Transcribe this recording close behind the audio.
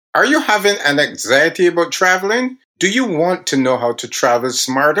Are you having an anxiety about traveling? Do you want to know how to travel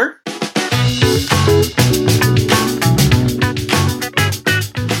smarter?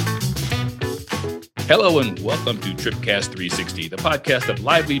 Hello and welcome to Tripcast 360, the podcast of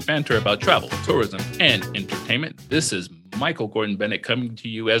lively banter about travel, tourism, and entertainment. This is Michael Gordon Bennett coming to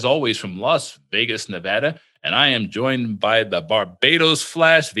you as always from Las Vegas, Nevada. And I am joined by the Barbados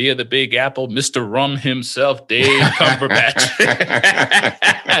Flash via the Big Apple, Mr. Rum himself, Dave Cumberbatch.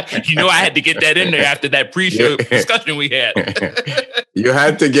 You know I had to get that in there after that pre-show discussion we had. You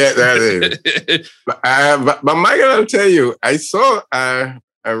had to get that in. But Michael, I'll tell you, I saw I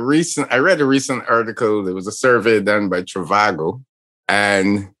read a recent article. There was a survey done by Trivago,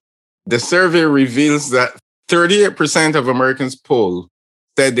 and the survey reveals that 38% of Americans polled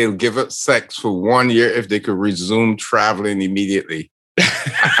said they'll give up sex for 1 year if they could resume traveling immediately.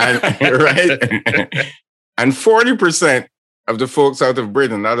 Right? And 40% of the folks out of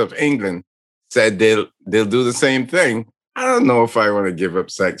Britain, out of England, said they'll do the same thing. I don't know if I want to give up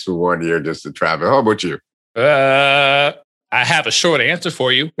sex for 1 year just to travel. How about you? I have a short answer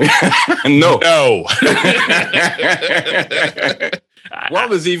for you. No. What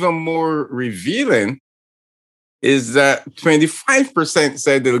was even more revealing is that 25%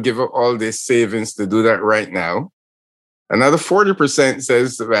 said they'll give up all their savings to do that right now. Another 40%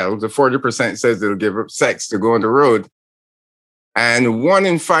 says, the 40% says they'll give up sex to go on the road. And 1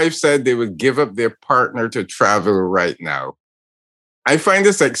 in 5 said they would give up their partner to travel right now. I find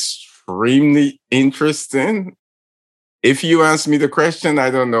this extremely interesting. If you ask me the question, I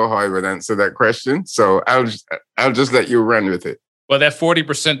don't know how I would answer that question. So I'll just let you run with it. Well, that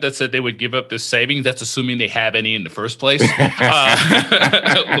 40% that said they would give up their savings, that's assuming they have any in the first place.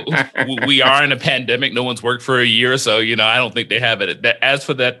 We are in a pandemic. No one's worked for a year. So, I don't think they have it. As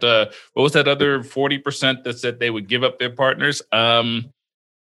for that, what was that other 40% that said they would give up their partners?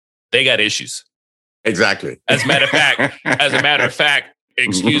 They got issues. Exactly. As a matter of fact,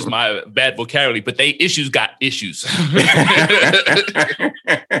 excuse my bad vocabulary, but they got issues.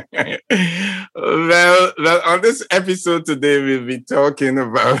 Well, on this episode today, we'll be talking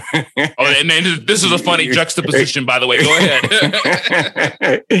about... and then this is a funny juxtaposition, by the way. Go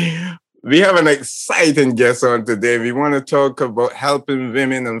ahead. We have an exciting guest on today. We want to talk about helping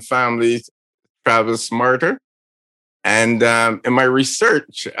women and families travel smarter. And in my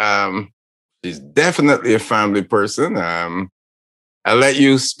research, she's definitely a family person. I'll let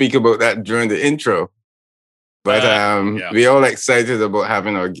you speak about that during the intro. But we're all excited about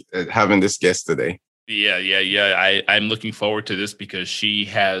having this guest today. Yeah. I'm looking forward to this because she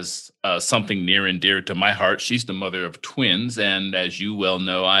has something near and dear to my heart. She's the mother of twins. And as you well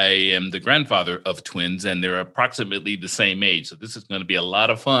know, I am the grandfather of twins, and they're approximately the same age. So this is going to be a lot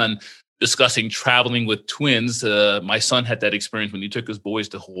of fun discussing traveling with twins. My son had that experience when he took his boys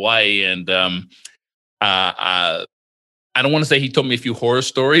to Hawaii, and I don't want to say he told me a few horror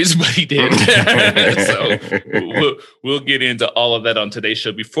stories, but he did. So we'll get into all of that on today's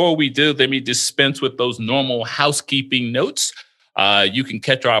show. Before we do, let me dispense with those normal housekeeping notes. You can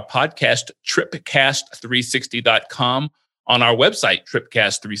catch our podcast, tripcast360.com, on our website,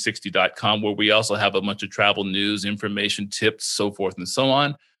 tripcast360.com, where we also have a bunch of travel news, information, tips, so forth and so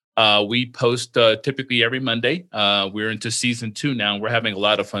on. We post typically every Monday. We're into season 2 now. We're having a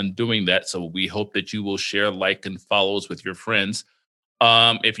lot of fun doing that. So we hope that you will share, like, and follow us with your friends.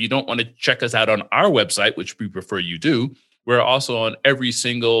 If you don't want to check us out on our website, which we prefer you do, we're also on every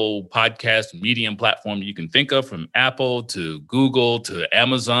single podcast medium platform you can think of, from Apple to Google to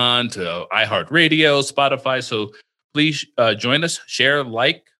Amazon to iHeartRadio, Spotify. So please join us, share,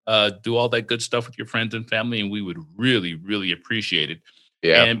 like, do all that good stuff with your friends and family, and we would really, really appreciate it.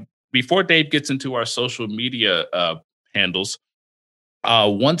 Yeah. And before Dave gets into our social media handles,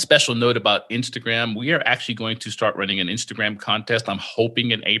 one special note about Instagram. We are actually going to start running an Instagram contest. I'm hoping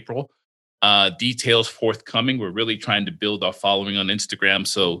in April. Details forthcoming. We're really trying to build our following on Instagram,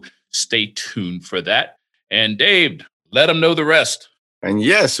 so stay tuned for that. And Dave, let them know the rest. And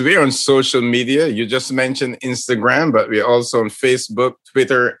yes, we're on social media. You just mentioned Instagram, but we're also on Facebook,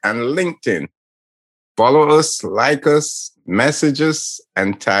 Twitter, and LinkedIn. Follow us, like us, message us,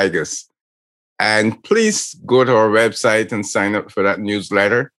 and tag us. And please go to our website and sign up for that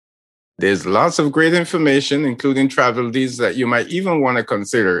newsletter. There's lots of great information, including travel deals that you might even want to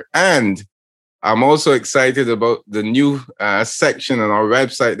consider. And I'm also excited about the new section on our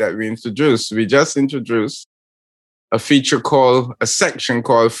website that we introduced. We just introduced a section called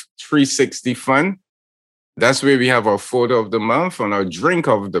 360 Fun. That's where we have our photo of the month and our drink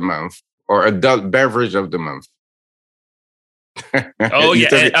of the month, or adult beverage of the month. Oh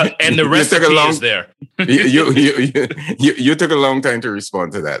yeah, and the recipe is there. you took a long time to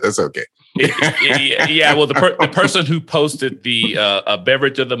respond to that. That's okay. Yeah, well, the person who posted the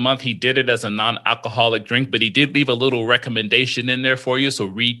beverage of the month, he did it as a non-alcoholic drink, but he did leave a little recommendation in there for you. So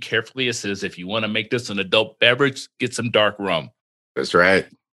read carefully. It says, if you want to make this an adult beverage, get some dark rum. That's right.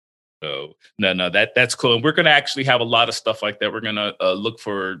 So no, that's cool. And we're going to actually have a lot of stuff like that. We're going to look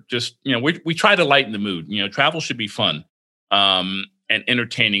for just, we try to lighten the mood. Travel should be fun and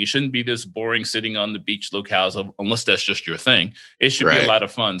entertaining. It shouldn't be this boring sitting on the beach locales, unless that's just your thing. It should be a lot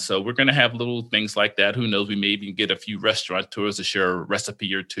of fun. So we're going to have little things like that. Who knows? We may even get a few restaurateurs to share a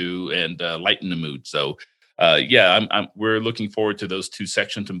recipe or two and lighten the mood. So we're looking forward to those two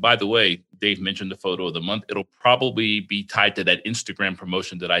sections. And by the way, Dave mentioned the photo of the month. It'll probably be tied to that Instagram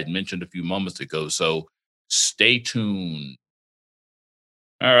promotion that I had mentioned a few moments ago. So stay tuned.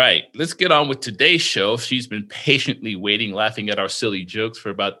 All right, let's get on with today's show. She's been patiently waiting, laughing at our silly jokes for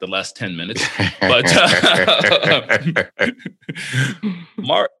about the last 10 minutes. But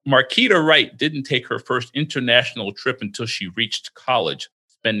Marquita Wright didn't take her first international trip until she reached college,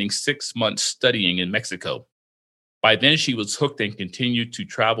 spending 6 months studying in Mexico. By then, she was hooked and continued to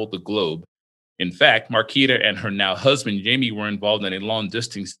travel the globe. In fact, Marquita and her now husband, Jamie, were involved in a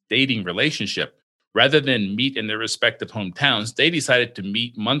long-distance dating relationship. Rather than meet in their respective hometowns, they decided to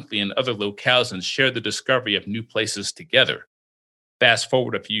meet monthly in other locales and share the discovery of new places together. Fast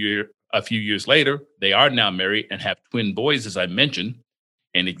forward a few years later, they are now married and have twin boys, as I mentioned.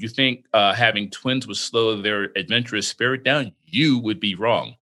 And if you think having twins would slow their adventurous spirit down, you would be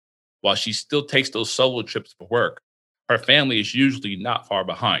wrong. While she still takes those solo trips for work, her family is usually not far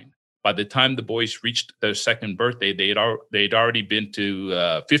behind. By the time the boys reached their second birthday, they'd already been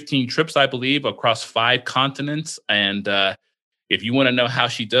to 15 trips, I believe, across 5 continents. And if you want to know how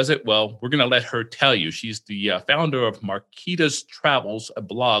she does it, well, we're going to let her tell you. She's the founder of Marquita's Travels, a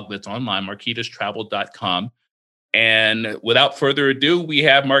blog that's online, marquitastravel.com. And without further ado, we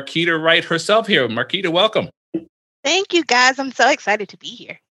have Marquita Wright herself here. Marquita, welcome. Thank you, guys. I'm so excited to be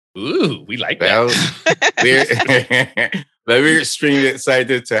here. Ooh, we like that. We're extremely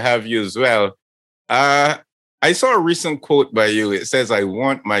excited to have you as well. I saw a recent quote by you. It says, "I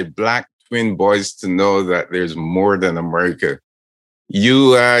want my Black twin boys to know that there's more than America."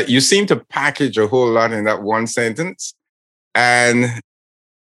 You seem to package a whole lot in that one sentence. And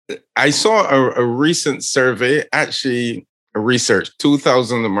I saw a recent survey, actually a research,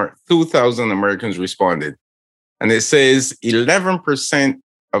 2,000 Americans responded. And it says 11%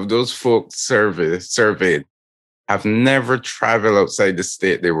 of those folks surveyed have never traveled outside the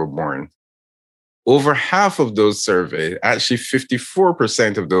state they were born. Over half of those surveyed, actually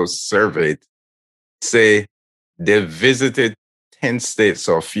 54% of those surveyed, say they've visited 10 states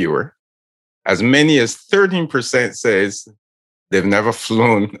or fewer. As many as 13% says they've never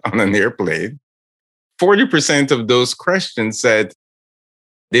flown on an airplane. 40% of those questions said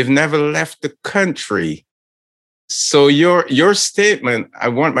they've never left the country. So your statement, "I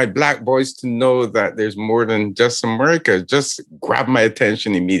want my Black boys to know that there's more than just America," just grabbed my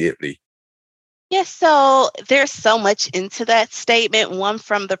attention immediately. Yes, so there's so much into that statement. One,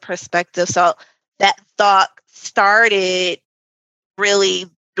 from the perspective, so that thought started really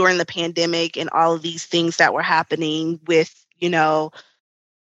during the pandemic and all of these things that were happening with,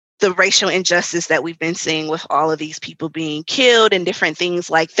 the racial injustice that we've been seeing with all of these people being killed and different things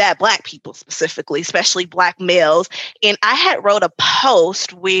like that, Black people specifically, especially Black males. And I had wrote a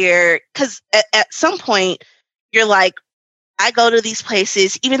post where, because at some point you're like, I go to these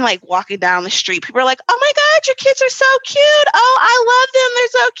places, even like walking down the street, people are like, "Oh my God, your kids are so cute. Oh, I love them.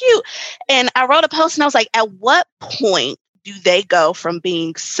 They're so cute." And I wrote a post and I was like, at what point do they go from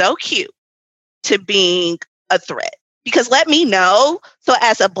being so cute to being a threat? Because let me know, so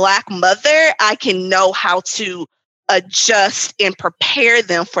as a Black mother, I can know how to adjust and prepare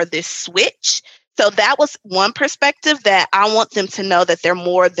them for this switch. So that was one perspective, that I want them to know that they're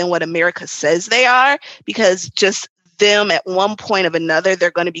more than what America says they are, because just them at one point or another,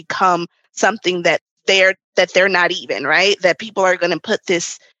 they're going to become something that they're not even, right? That people are going to put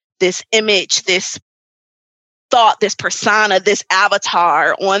this image, this thought, this persona, this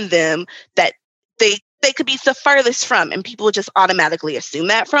avatar on them that they could be the furthest from, and people just automatically assume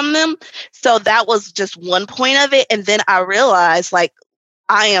that from them. So that was just one point of it. And then I realized, like,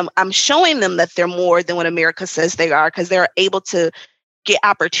 I'm showing them that they're more than what America says they are, because they're able to get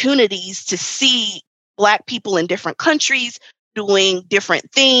opportunities to see Black people in different countries doing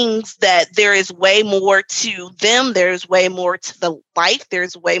different things, that there is way more to them. There's way more to the life.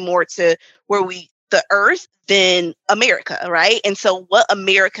 There's way more to the earth than America, right? And so what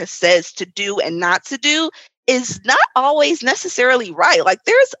America says to do and not to do is not always necessarily right. Like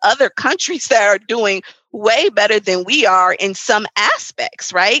there's other countries that are doing way better than we are in some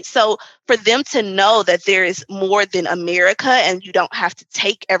aspects, right? So for them to know that there is more than America and you don't have to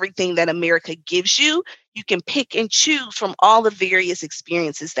take everything that America gives you, you can pick and choose from all the various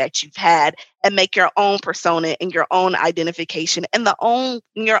experiences that you've had and make your own persona and your own identification and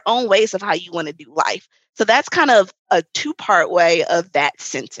your own ways of how you want to do life. So that's kind of a two-part way of that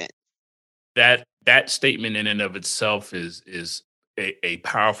sentence. That statement in and of itself is a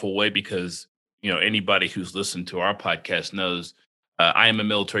powerful way because, anybody who's listened to our podcast knows I am a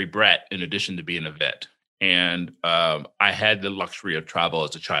military brat in addition to being a vet. And I had the luxury of travel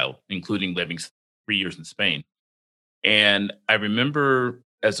as a child, including living 3 years in Spain. And I remember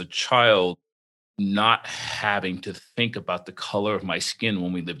as a child not having to think about the color of my skin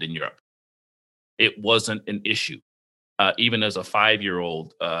when we lived in Europe. It wasn't an issue. Even as a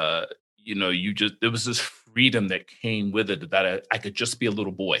 5-year-old, there was this freedom that came with it that I could just be a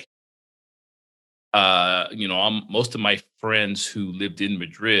little boy. Most of my friends who lived in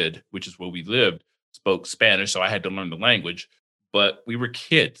Madrid, which is where we lived, spoke Spanish, so I had to learn the language. But we were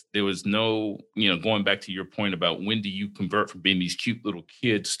kids. There was no, going back to your point about when do you convert from being these cute little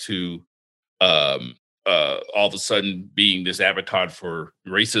kids to all of a sudden being this avatar for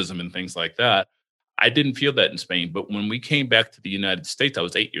racism and things like that. I didn't feel that in Spain. But when we came back to the United States, I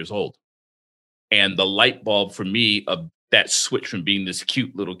was 8 years old. And the light bulb for me of that switch from being this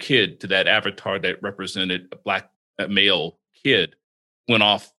cute little kid to that avatar that represented a black male kid went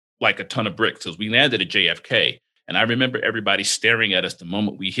off like a ton of bricks as we landed at JFK. And I remember everybody staring at us the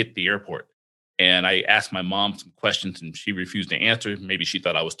moment we hit the airport. And I asked my mom some questions and she refused to answer. Maybe she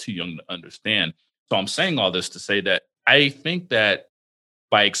thought I was too young to understand. So I'm saying all this to say that I think that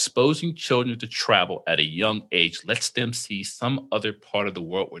by exposing children to travel at a young age, lets them see some other part of the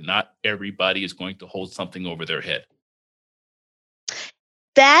world where not everybody is going to hold something over their head.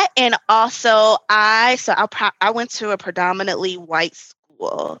 That, and also I went to a predominantly white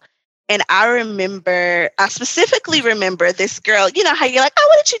school. And I specifically remember this girl, you know how you're like, oh,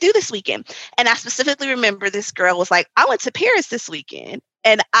 what did you do this weekend? And I specifically remember this girl was like, I went to Paris this weekend.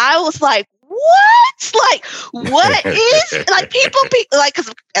 And I was like, what? Like, what is, like, people be like,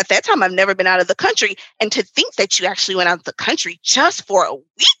 because at that time I've never been out of the country. And to think that you actually went out of the country just for a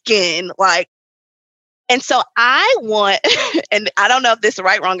weekend, like, and so I want, and I don't know if this is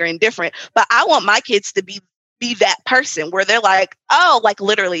right, wrong, or indifferent, but I want my kids to be that person where they're like, oh, like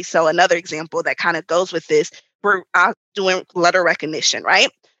literally. So another example that kind of goes with this, we're doing letter recognition, right?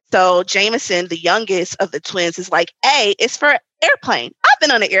 So Jameson, the youngest of the twins, is like, A, it's for airplane. I've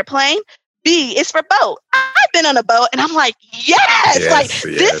been on an airplane. B, it's for boat. I've been on a boat. And I'm like, yes,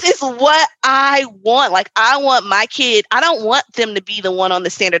 this is what I want. Like, I want my kid, I don't want them to be the one on the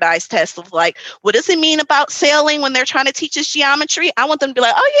standardized test of like, what does it mean about sailing when they're trying to teach us geometry? I want them to be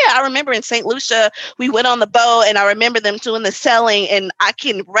like, oh yeah, I remember in St. Lucia, we went on the boat and I remember them doing the sailing and I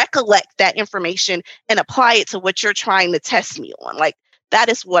can recollect that information and apply it to what you're trying to test me on. Like, that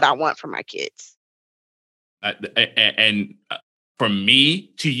is what I want for my kids. And from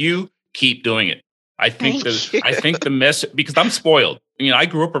me to you, keep doing it. I think the message, because I'm spoiled. I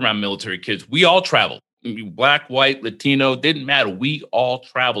grew up around military kids. We all traveled. Black, white, Latino, didn't matter. We all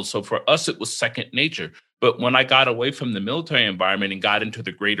traveled. So for us, it was second nature. But when I got away from the military environment and got into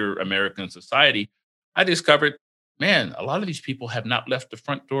the greater American society, I discovered, man, a lot of these people have not left the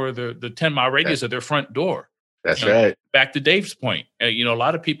front door, the 10-mile radius of their front door. That's right. Back to Dave's point. A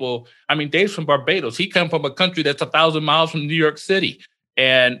lot of people, Dave's from Barbados. He come from a country that's 1,000 miles from New York City.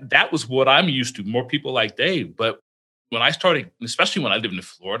 And that was what I'm used to, more people like Dave. But when I started, especially when I lived in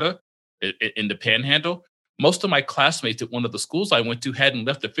Florida, in the Panhandle, most of my classmates at one of the schools I went to hadn't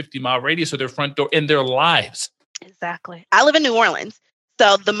left the 50-mile radius of their front door in their lives. Exactly. I live in New Orleans.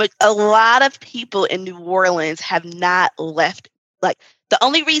 So a lot of people in New Orleans have not left. Like, the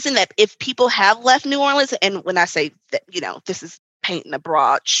only reason that if people have left New Orleans, and when I say that, this is painting a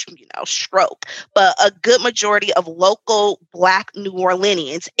broad, stroke, but a good majority of local Black New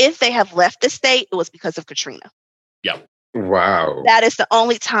Orleanians, if they have left the state, it was because of Katrina. Yeah. Wow. That is the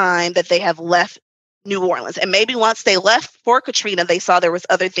only time that they have left New Orleans. And maybe once they left for Katrina, they saw there was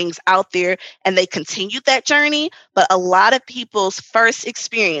other things out there and they continued that journey. But a lot of people's first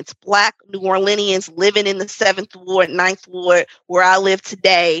experience, Black New Orleanians living in the 7th Ward, 9th Ward, where I live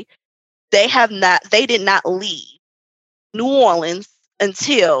today, they did not leave New Orleans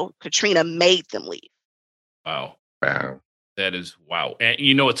until Katrina made them leave. Wow. That is wow. And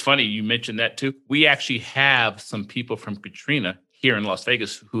it's funny, you mentioned that too. We actually have some people from Katrina here in Las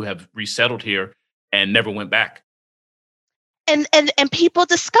Vegas who have resettled here and never went back. and people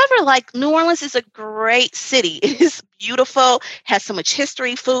discover like New Orleans is a great city. It is beautiful, has so much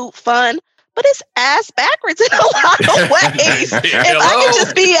history, food, fun, but it's ass backwards in a lot of ways. If I could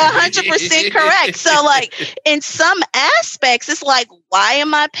just be 100% correct. So like in some aspects, it's like, why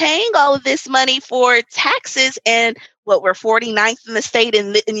am I paying all of this money for taxes? And what, we're 49th in the state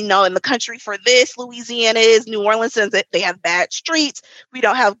and in the country for this. Louisiana is, New Orleans says that they have bad streets. We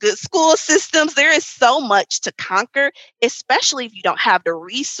don't have good school systems. There is so much to conquer, especially if you don't have the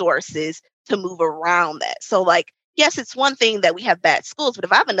resources to move around that. So like, yes, it's one thing that we have bad schools, but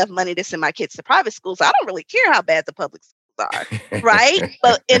if I have enough money to send my kids to private schools, I don't really care how bad the public schools are, right?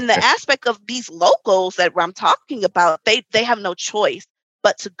 But in the aspect of these locals that I'm talking about, they have no choice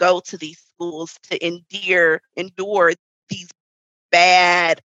but to go to these schools to endure these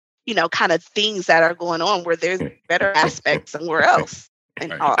bad, kind of things that are going on where there's better aspects somewhere else.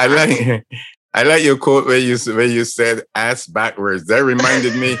 And I like your quote where you said ass backwards. That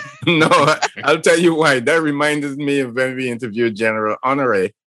reminded me. No, I'll tell you why. That reminded me of when we interviewed General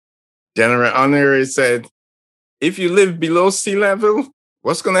Honoré. General Honoré said, if you live below sea level,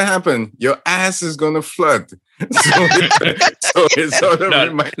 what's going to happen? Your ass is going to flood. So it sort of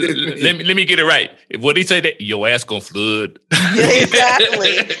reminded me. Let me get it right. What did he say? That your ass going to flood?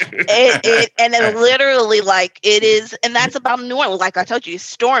 Exactly. And then literally like it is, and that's about New Orleans. Like I told you, it's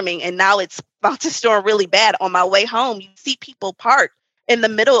storming, and now it's about to storm really bad. On my way home, you see people parked in the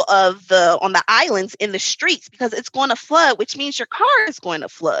middle of on the islands in the streets because it's going to flood, which means your car is going to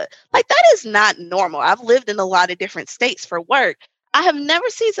flood. Like that is not normal. I've lived in a lot of different states for work. I have never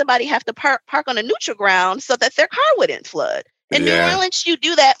seen somebody have to park on a neutral ground so that their car wouldn't flood. In New Orleans, you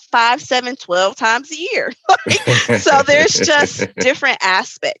do that 5, 7, 12 times a year. So there's just different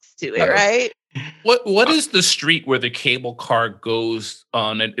aspects to it, right? What is the street where the cable car goes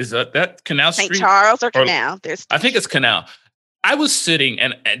on? And is that Canal Street? St. Charles or Canal? I think it's Canal. I was sitting,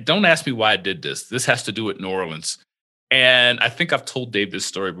 and don't ask me why I did this. This has to do with New Orleans. And I think I've told Dave this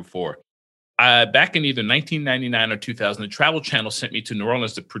story before. Back in either 1999 or 2000, the Travel Channel sent me to New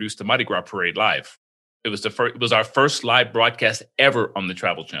Orleans to produce the Mardi Gras Parade live. It was our first live broadcast ever on the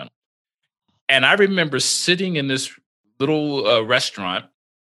Travel Channel. And I remember sitting in this little restaurant,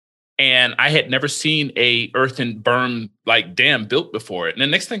 and I had never seen a earthen berm like dam built before it. And the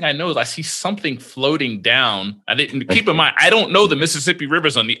next thing I know is I see something floating down. I didn't keep in mind, I don't know the Mississippi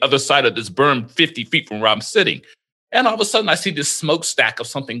River's on the other side of this berm 50 feet from where I'm sitting. And all of a sudden, I see this smokestack of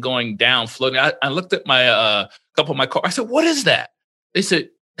something going down, floating. I looked at my couple of my car. I said, "What is that?" They said,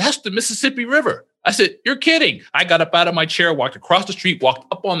 "That's the Mississippi River." I said, "You're kidding." I got up out of my chair, walked across the street, walked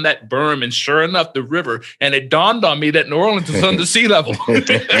up on that berm, and sure enough, the river. And it dawned on me that New Orleans is under sea level.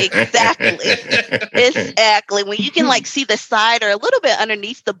 Exactly. When you can like see the side or a little bit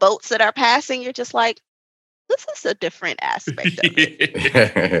underneath the boats that are passing, you're just like, this is a different aspect of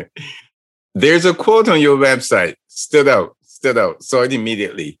it. There's a quote on your website, stood out, saw it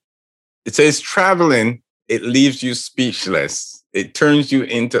immediately. It says, traveling, it leaves you speechless. It turns you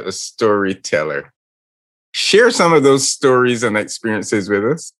into a storyteller. Share some of those stories and experiences with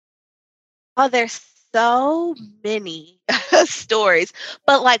us. Oh, there's so many stories.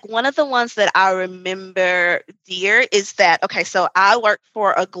 But like one of the ones that I remember dear is that, okay, so I work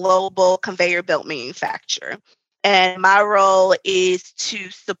for a global conveyor belt manufacturer. And my role is to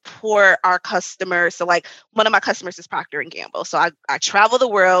support our customers. So like one of my customers is Procter & Gamble. So I travel the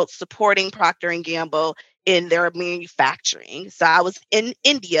world supporting Procter & Gamble in their manufacturing. So I was in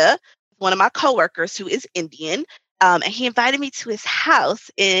India, one of my coworkers who is Indian, and he invited me to his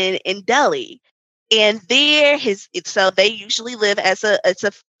house in Delhi. And there so they usually live as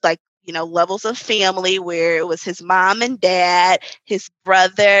levels of family where it was his mom and dad, his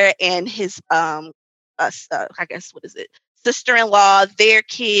brother, and his sister-in-law, their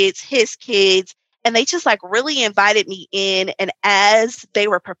kids, his kids, and they just like really invited me in. And as they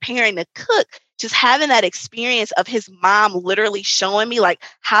were preparing to cook, just having that experience of his mom literally showing me like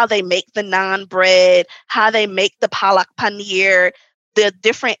how they make the naan bread, how they make the palak paneer, the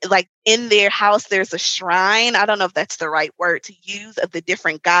different, like in their house, there's a shrine. I don't know if that's the right word to use, of the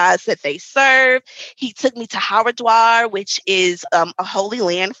different gods that they serve. He took me to Haridwar, which is a holy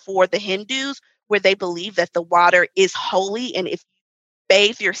land for the Hindus, where they believe that the water is holy, and if you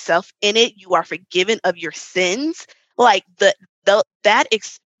bathe yourself in it, you are forgiven of your sins. Like that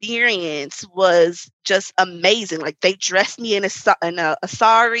experience was just amazing. Like they dressed me in a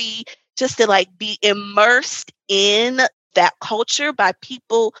sari just to like be immersed in that culture by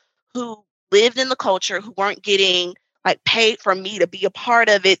people who lived in the culture, who weren't getting like paid for me to be a part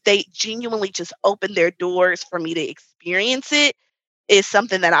of it. They genuinely just opened their doors for me to experience it. Is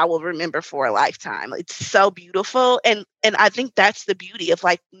something that I will remember for a lifetime. It's so beautiful. And And I think that's the beauty of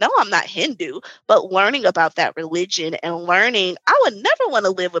like, no, I'm not Hindu, but learning about that religion and learning, I would never want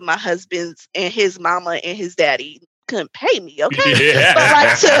to live with my husband's and his mama and his daddy couldn't pay me, okay? Yeah. But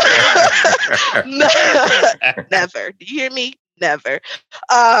like never. Do you hear me? Never.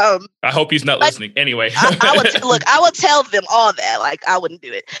 I hope he's not listening. Anyway, I would tell them all that. Like, I wouldn't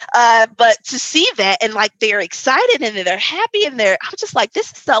do it. But to see that and like they're excited and they're happy and I'm just like,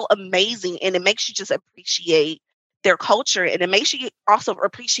 this is so amazing. And it makes you just appreciate their culture, and it makes you also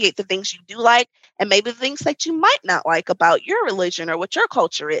appreciate the things you do like and maybe the things that you might not like about your religion or what your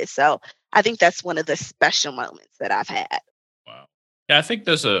culture is. So I think that's one of the special moments that I've had. Wow. Yeah, I think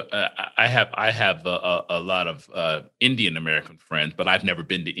there's I have a lot of Indian American friends, but I've never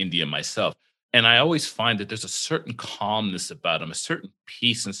been to India myself. And I always find that there's a certain calmness about them, a certain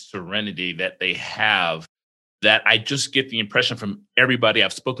peace and serenity that they have that I just get the impression from everybody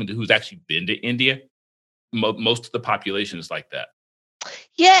I've spoken to who's actually been to India. Most of the population is like that.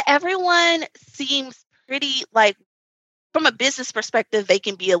 Yeah, everyone seems pretty like, from a business perspective, they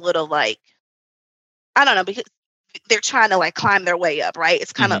can be a little like, I don't know, because they're trying to like climb their way up, right?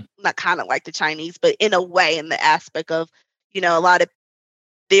 It's kind of not kind of like the Chinese, but in a way, in the aspect of, a lot of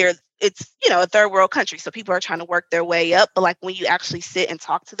it's, a third world country. So people are trying to work their way up. But like when you actually sit and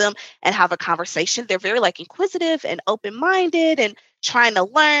talk to them and have a conversation, they're very like inquisitive and open-minded and trying to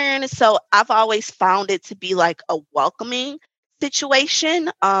learn. So I've always found it to be like a welcoming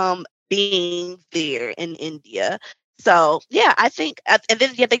situation, being there in India. So yeah, I think, and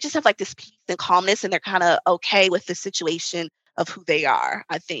then they just have like this peace and calmness, and they're kind of okay with the situation of who they are,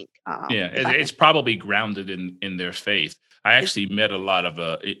 I think. It's probably grounded in their faith. I actually met a lot of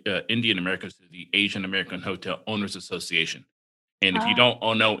Indian Americans through the Asian American Hotel Owners Association. And if you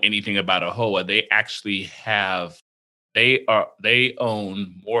don't know anything about AAHOA, they actually they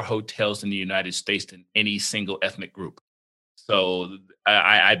own more hotels in the United States than any single ethnic group. So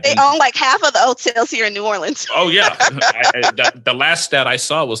they own like half of the hotels here in New Orleans. Oh yeah, the last stat I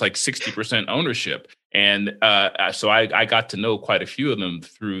saw was like 60% ownership, and so I got to know quite a few of them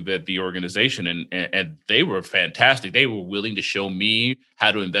through the organization, and they were fantastic. They were willing to show me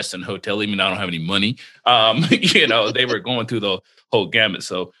how to invest in a hotel, even though I don't have any money. They were going through the whole gamut.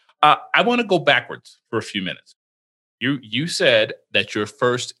 So I want to go backwards for a few minutes. You said that your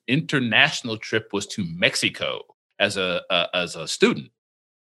first international trip was to Mexico as a student.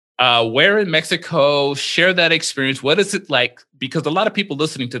 Where in Mexico? Share that experience. What is it like? Because a lot of people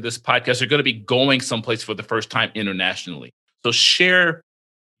listening to this podcast are going to be going someplace for the first time internationally. So share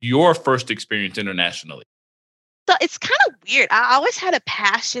your first experience internationally. So it's kind of weird. I always had a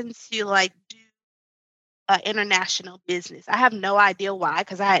passion to like do international business. I have no idea why,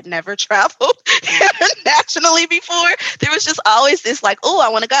 because I had never traveled internationally before. There was just always this like, oh, I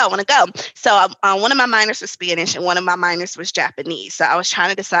want to go. So one of my minors was Spanish and one of my minors was Japanese. So I was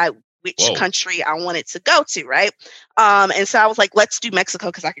trying to decide which country I wanted to go to, right? And so I was like, let's do Mexico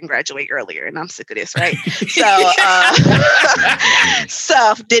because I can graduate earlier and I'm sick of this, right?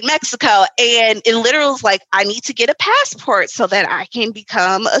 So did Mexico, and it literally was like, I need to get a passport so that I can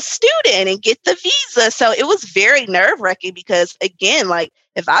become a student and get the visa. So it was very nerve-wracking because, again, like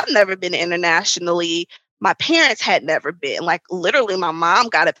if I've never been internationally, my parents had never been. Like literally my mom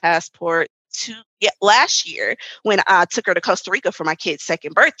got a passport last year when I took her to Costa Rica for my kid's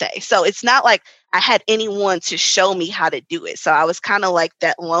second birthday. So it's not like I had anyone to show me how to do it. So I was kind of like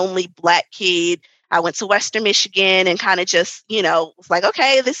that lonely Black kid. I went to Western Michigan and kind of just, was like,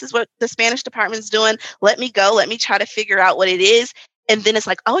 okay, this is what the Spanish department's doing. Let me go. Let me try to figure out what it is. And then it's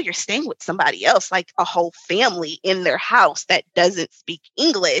like, oh, you're staying with somebody else, like a whole family in their house that doesn't speak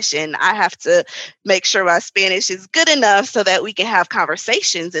English. And I have to make sure my Spanish is good enough so that we can have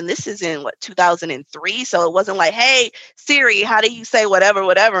conversations. And this is in 2003. So it wasn't like, hey, Siri, how do you say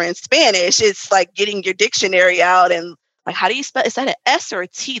whatever in Spanish? It's like getting your dictionary out and like, how do you spell? Is that an S or a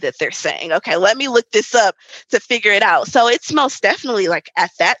T that they're saying? Okay, let me look this up to figure it out. So it's most definitely like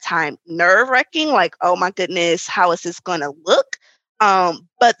at that time, nerve-wracking, like, oh my goodness, how is this going to look?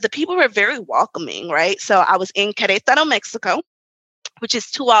 But the people were very welcoming, right? So I was in Querétaro, Mexico, which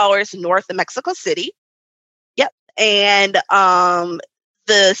is 2 hours north of Mexico City. Yep. And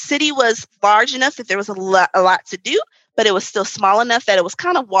the city was large enough that there was a lot to do, but it was still small enough that it was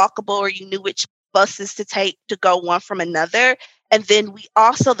kind of walkable, or you knew which buses to take to go one from another. And then we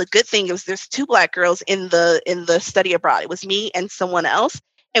also, the good thing is there's 2 Black girls in the study abroad. It was me and someone else.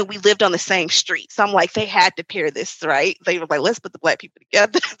 And we lived on the same street. So I'm like, they had to pair this, right? They were like, let's put the Black people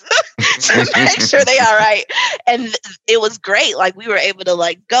together to make sure they are right. And it was great. Like we were able to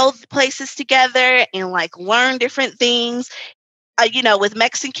like go places together and like learn different things. with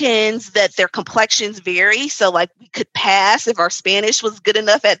Mexicans, that their complexions vary. So like we could pass if our Spanish was good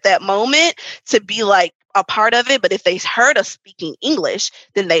enough at that moment to be like a part of it. But if they heard us speaking English,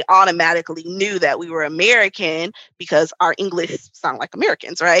 then they automatically knew that we were American because our English sound like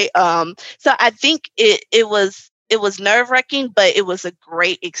Americans, right? So I think it was nerve-wracking, but it was a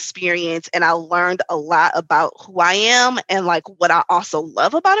great experience. And I learned a lot about who I am and like what I also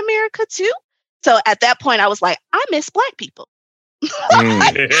love about America too. So at that point I was like, I miss Black people.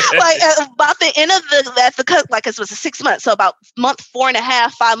 Like about the end of like it was a 6 months. So about month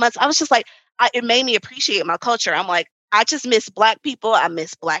 4.5, 5 months, I was just like, it made me appreciate my culture. I'm like, I just miss Black people. I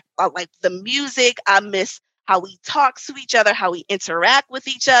miss like the music. I miss how we talk to each other, how we interact with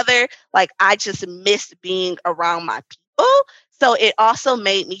each other. Like I just miss being around my people. So it also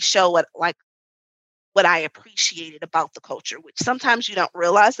made me show what I appreciated about the culture, which sometimes you don't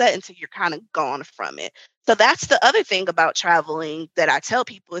realize that until you're kind of gone from it. So that's the other thing about traveling that I tell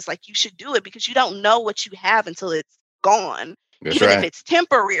people is like, you should do it because you don't know what you have until it's gone. That's Even right. if it's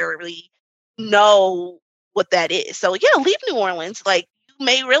temporarily, know what that is. So yeah, leave New Orleans. Like you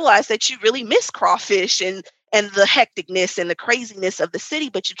may realize that you really miss crawfish and the hecticness and the craziness of the city,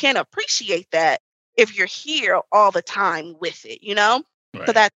 but you can't appreciate that if you're here all the time with it, Right.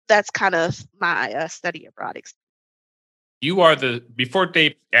 So that's kind of my study abroad experience. You are before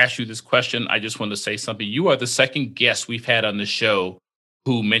Dave asked you this question, I just want to say something. You are the second guest we've had on the show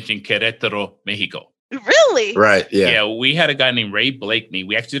who mentioned Querétaro, Mexico. Really? Right. Yeah. Yeah, we had a guy named Ray Blakeney.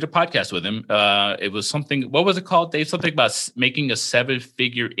 We actually did a podcast with him. It was something, what was it called, Dave? Something about making a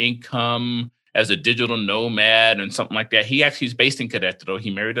 7-figure income as a digital nomad and something like that. He actually is based in Querétaro. He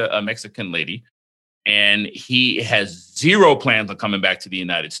married a Mexican lady, and he has zero plans on coming back to the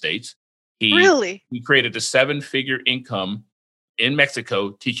United States. Really? He created a 7-figure income in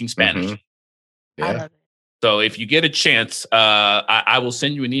Mexico teaching Spanish. Mm-hmm. Yeah. I love it. So if you get a chance, I will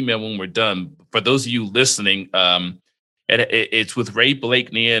send you an email when we're done. For those of you listening, it's with Ray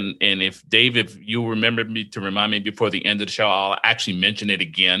Blakeney. And if you remember me to remind me before the end of the show, I'll actually mention it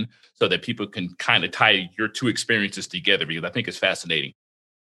again so that people can kind of tie your two experiences together, because I think it's fascinating.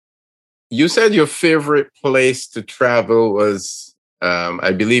 You said your favorite place to travel was,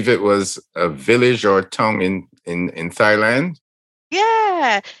 I believe it was a village or a town in Thailand.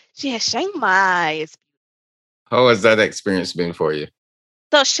 Yeah. Chiang Mai. How has that experience been for you?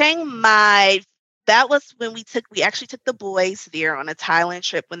 So Chiang Mai, that was when we actually took the boys there on a Thailand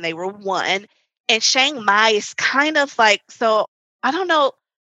trip when they were 1. And Chiang Mai is kind of like, so I don't know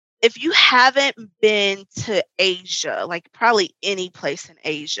if you haven't been to Asia, like probably any place in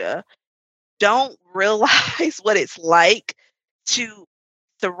Asia, don't realize what it's like to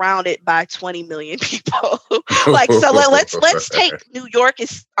surrounded by 20 million people. Like, so let's take New York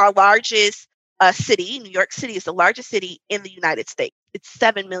is our largest city. New York City is the largest city in the United States. It's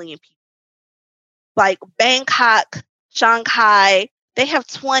 7 million people. Like Bangkok, Shanghai, they have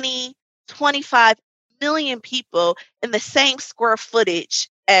 20, 25 million people in the same square footage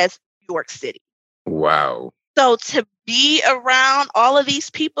as New York City. Wow. So to be around all of these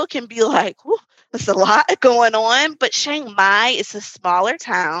people can be like, whew, there's a lot going on. But Chiang Mai is a smaller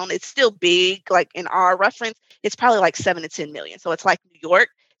town. It's still big. Like in our reference, it's probably like 7 to 10 million. So it's like New York.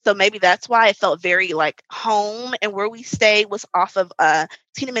 So maybe that's why it felt very like home. And where we stayed was off of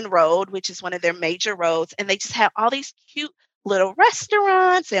Tiananmen Road, which is one of their major roads. And they just have all these cute little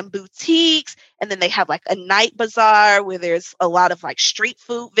restaurants and boutiques. And then they have like a night bazaar where there's a lot of like street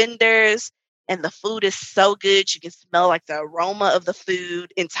food vendors. And the food is so good. You can smell like the aroma of the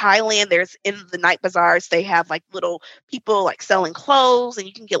food. In Thailand, there's in the night bazaars, they have like little people like selling clothes, and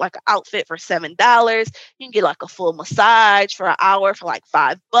you can get like an outfit for $7. You can get like a full massage for an hour for like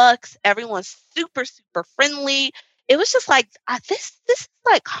 $5. Everyone's super, super friendly. It was just like, this is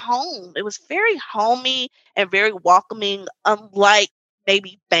like home. It was very homey and very welcoming, unlike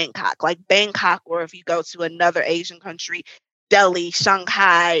maybe Bangkok. Like Bangkok, or if you go to another Asian country, Delhi,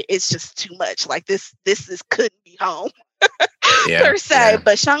 Shanghai, it's just too much. Like this couldn't be home per se. Yeah.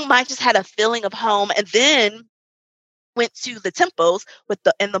 But Chiang Mai just had a feeling of home, and then went to the temples with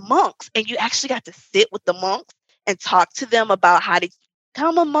the monks, and you actually got to sit with the monks and talk to them about how to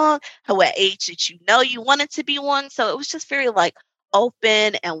become a monk, what age did you know you wanted to be one. So it was just very like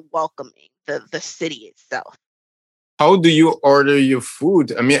open and welcoming, the city itself. How do you order your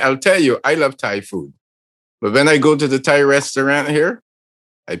food? I mean, I'll tell you, I love Thai food. But when I go to the Thai restaurant here,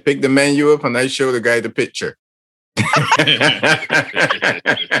 I pick the menu up and I show the guy the picture.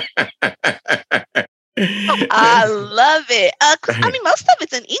 I love it. I mean, most of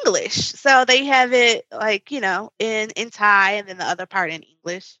it's in English. So they have it like, in Thai and then the other part in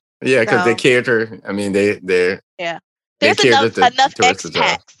English. Yeah, because they cater. I mean, they're... Yeah. They There's cater enough towards the job.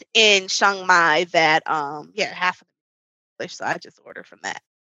 expats in Chiang Mai that half of English, so I just order from that.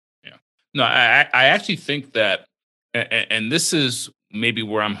 Yeah. No, I actually think that, and this is maybe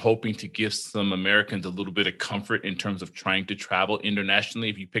where I'm hoping to give some Americans a little bit of comfort in terms of trying to travel internationally.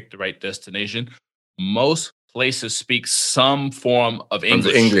 If you pick the right destination, most places speak some form of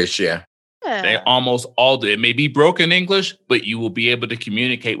English. English, yeah. They almost all do. It may be broken English, but you will be able to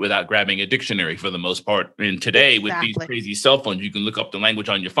communicate without grabbing a dictionary for the most part. And today, with these crazy cell phones, you can look up the language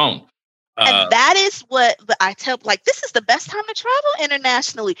on your phone. And that is what I tell, like, this is the best time to travel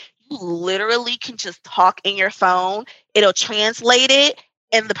internationally. You literally can just talk in your phone. It'll translate it,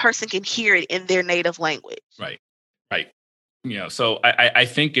 and the person can hear it in their native language. Right. So I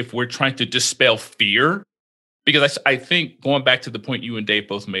think if we're trying to dispel fear, because I think going back to the point you and Dave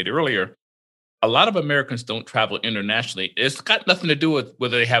both made earlier, a lot of Americans don't travel internationally. It's got nothing to do with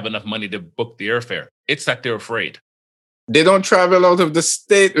whether they have enough money to book the airfare. It's that they're afraid. They don't travel out of the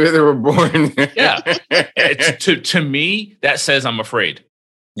state where they were born. Yeah. To me, that says I'm afraid.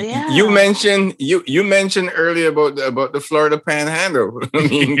 Yeah. You mentioned earlier about the Florida Panhandle. I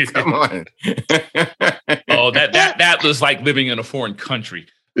mean, come on. Oh, that was like living in a foreign country.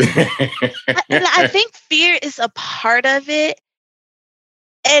 And I think fear is a part of it.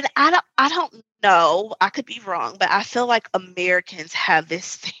 And I don't know. I could be wrong, but I feel like Americans have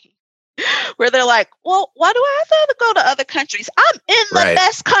this thing where they're like, well, why do I have to go to other countries? I'm in the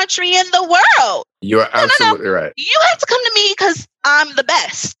best country in the world. You're absolutely right. You have to come to me because I'm the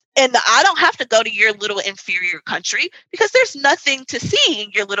best. And I don't have to go to your little inferior country because there's nothing to see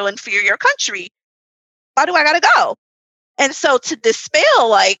in your little inferior country. Why do I got to go? And so to dispel,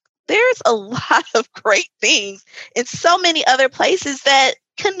 like, there's a lot of great things in so many other places that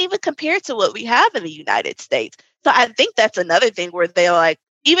couldn't even compare to what we have in the United States. So I think that's another thing where they're like,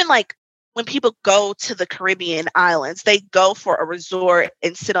 even like when people go to the Caribbean islands, they go for a resort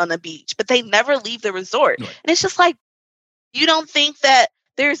and sit on the beach, but they never leave the resort. Right. And it's just like, you don't think that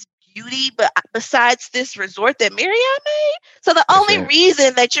there's beauty besides this resort that Marriott made? So the only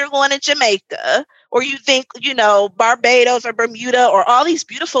reason that you're going to Jamaica, or you think, Barbados or Bermuda or all these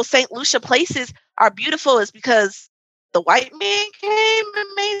beautiful St. Lucia places are beautiful is because the white man came and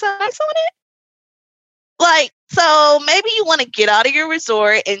made some nice on it? Like, so maybe you want to get out of your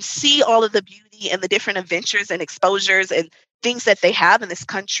resort and see all of the beauty and the different adventures and exposures and things that they have in this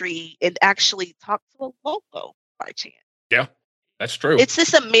country and actually talk to a local by chance. Yeah, that's true. It's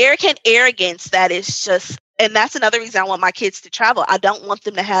this American arrogance that is just, and that's another reason I want my kids to travel. I don't want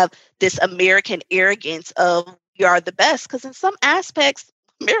them to have this American arrogance of we are the best, because in some aspects,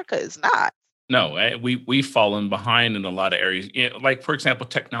 America is not. No, we've fallen behind in a lot of areas. Like, for example,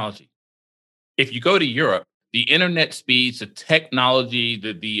 technology. If you go to Europe, the internet speeds, the technology,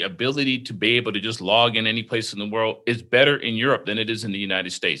 the ability to be able to just log in any place in the world is better in Europe than it is in the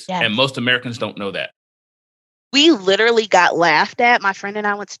United States. Yes. And most Americans don't know that. We literally got laughed at. My friend and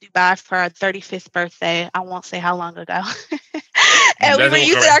I went to Dubai for our 35th birthday. I won't say how long ago. And we were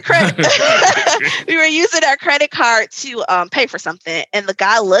using our credit card to pay for something. And the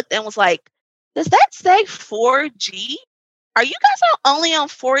guy looked and was like, does that say 4G? Are you guys only on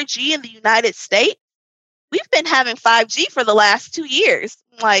 4G in the United States? We've been having 5G for the last 2 years.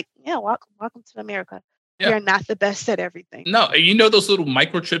 I'm like, yeah, welcome to America. Yeah. You're not the best at everything. No, those little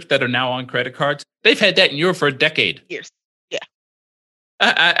microchips that are now on credit cards? They've had that in Europe for a decade. Years. Yeah.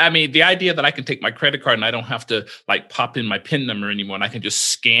 I mean, the idea that I can take my credit card and I don't have to like pop in my PIN number anymore, and I can just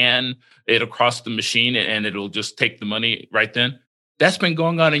scan it across the machine and it'll just take the money right then. That's been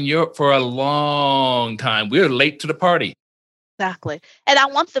going on in Europe for a long time. We're late to the party. Exactly. And I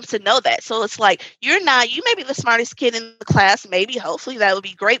want them to know that. So it's like, you may be the smartest kid in the class. Maybe, hopefully that would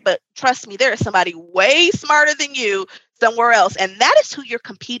be great. But trust me, there is somebody way smarter than you somewhere else. And that is who you're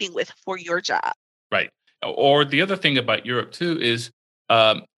competing with for your job. Right. Or the other thing about Europe, too, is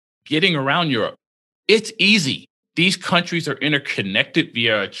getting around Europe. It's easy. These countries are interconnected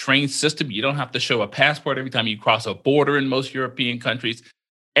via a train system. You don't have to show a passport every time you cross a border in most European countries.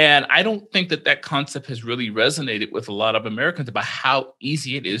 And I don't think that concept has really resonated with a lot of Americans about how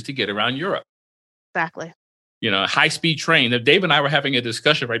easy it is to get around Europe. Exactly. High-speed train. Dave and I were having a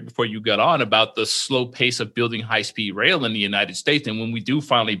discussion right before you got on about the slow pace of building high-speed rail in the United States. And when we do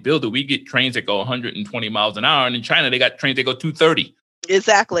finally build it, we get trains that go 120 miles an hour. And in China, they got trains that go 230.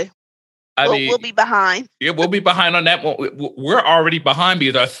 Exactly. We'll be behind. Yeah, we'll be behind on that. We're already behind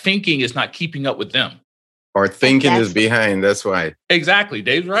because our thinking is not keeping up with them. Our thinking is behind. That's why. Exactly.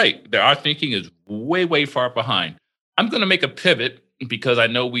 Dave's right. Our thinking is way, way far behind. I'm going to make a pivot because I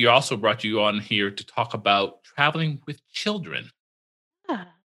know we also brought you on here to talk about traveling with children.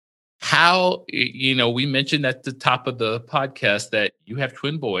 How, we mentioned at the top of the podcast that you have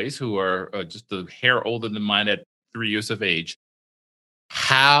twin boys who are just a hair older than mine at 3 years of age.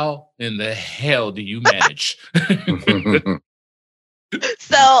 How in the hell do you manage?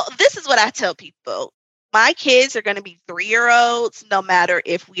 So this is what I tell people. My kids are going to be 3-year-olds no matter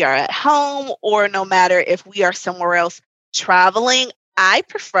if we are at home or no matter if we are somewhere else traveling. I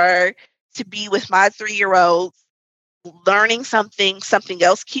prefer to be with my 3-year-olds learning something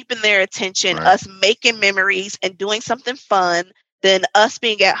else, keeping their attention, Right. us making memories and doing something fun than us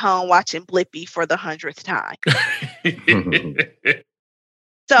being at home watching Blippi for the 100th time.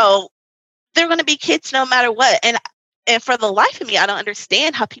 So they're going to be kids no matter what. And for the life of me, I don't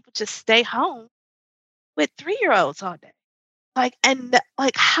understand how people just stay home with 3-year-olds all day. How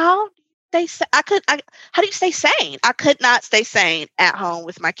do you stay? How do you stay sane? I could not stay sane at home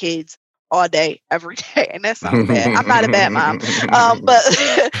with my kids all day, every day. And that sounds bad. I'm not a bad mom. But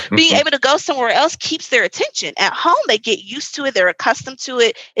being able to go somewhere else keeps their attention. At home, they get used to it. They're accustomed to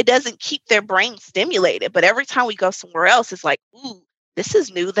it. It doesn't keep their brain stimulated. But every time we go somewhere else, it's like, ooh, this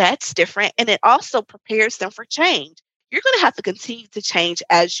is new. That's different. And it also prepares them for change. You're going to have to continue to change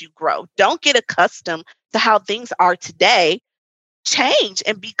as you grow. Don't get accustomed to how things are today. Change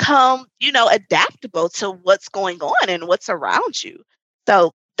and become, adaptable to what's going on and what's around you.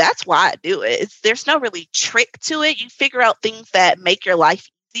 So that's why I do it. There's no really trick to it. You figure out things that make your life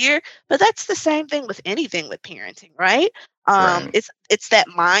easier, but that's the same thing with anything with parenting, right? Right. It's that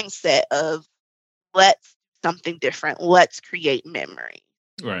mindset of let's do something different. Let's create memory.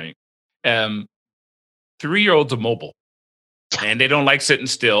 Right. 3-year-olds are mobile and they don't like sitting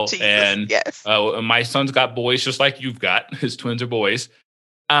still. Jesus, and yes. My son's got boys just like you've got. His twins are boys.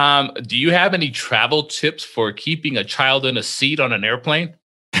 Do you have any travel tips for keeping a child in a seat on an airplane?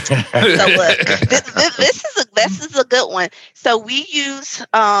 So look, this is a good one. So we use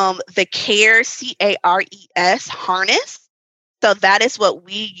the CARES harness. So that is what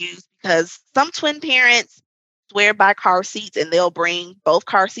we use because some twin parents swear by car seats and they'll bring both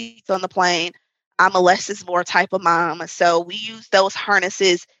car seats on the plane. I'm a less is more type of mom. So we use those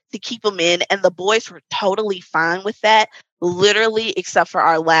harnesses to keep them in. And the boys were totally fine with that, literally, except for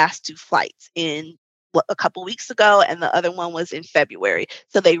our last 2 flights in a couple weeks ago. And the other one was in February.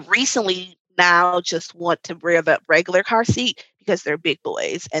 So they recently now just want to wear the regular car seat because they're big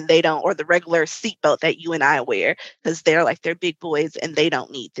boys and they don't, or the regular seatbelt that you and I wear because they're big boys and they don't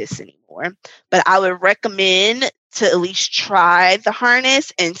need this anymore. But I would recommend to at least try the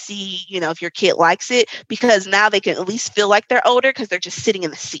harness and see, if your kid likes it, because now they can at least feel like they're older because they're just sitting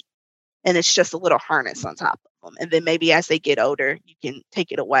in the seat and it's just a little harness on top of them. And then maybe as they get older, you can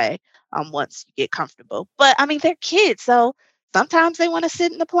take it away once you get comfortable. But I mean, they're kids. So sometimes they want to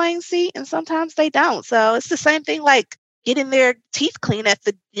sit in the plane seat and sometimes they don't. So it's the same thing like getting their teeth clean at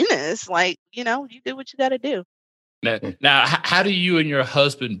the dentist. You do what you got to do. Now, how do you and your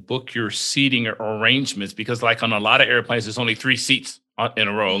husband book your seating arrangements? Because on a lot of airplanes, there's only 3 seats in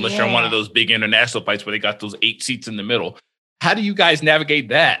a row, unless you're on one of those big international flights where they got those 8 seats in the middle. How do you guys navigate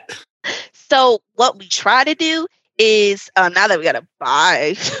that? So what we try to do is now that we got to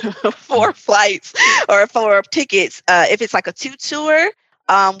buy 4 flights or 4 tickets, if it's like a 2 tour,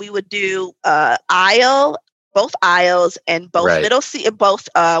 we would do both aisles and both Right. middle seat, both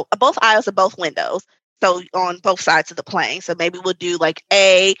aisles and both windows. So on both sides of the plane. So maybe we'll do like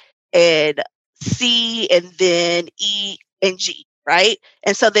A and C and then E and G. Right.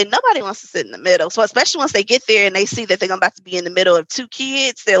 And so then nobody wants to sit in the middle. So especially once they get there and they see that they're about to be in the middle of 2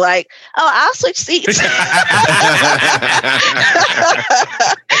 kids, they're like, oh, I'll switch seats.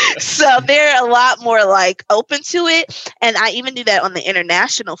 So they're a lot more open to it. And I even do that on the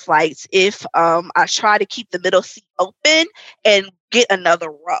international flights if I try to keep the middle seat open and get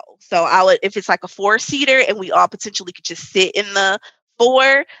another row. So if it's like a 4-seater and we all potentially could just sit in the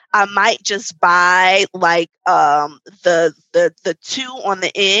 4, I might just buy the 2 on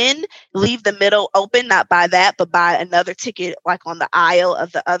the end, leave the middle open, not buy that, but buy another ticket on the aisle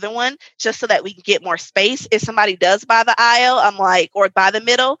of the other one, just so that we can get more space. If somebody does buy the aisle, or buy the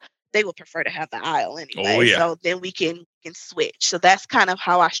middle, they would prefer to have the aisle anyway. Oh, yeah. So then we can switch. So that's kind of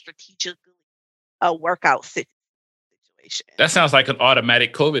how I strategically work out situation. That sounds like an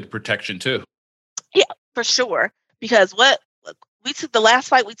automatic COVID protection too. Yeah, for sure. Because we took the last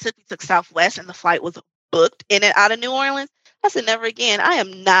flight we took Southwest and the flight was booked in and out of New Orleans. I said, never again. I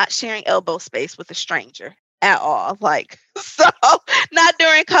am not sharing elbow space with a stranger at all. So not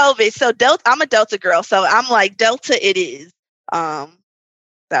during COVID. So I'm a Delta girl. So I'm like, Delta it is. So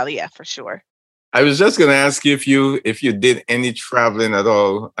yeah, for sure. I was just going to ask you if you did any traveling at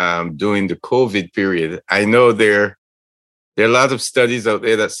all during the COVID period. I know there There are a lot of studies out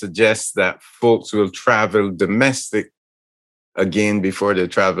there that suggest that folks will travel domestic again before they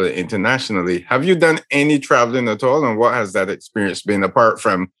travel internationally. Have you done any traveling at all? And what has that experience been, apart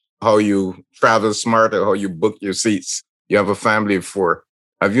from how you travel smarter, how you book your seats? You have a family of 4.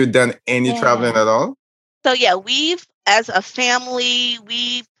 Have you done any traveling at all? So yeah, as a family,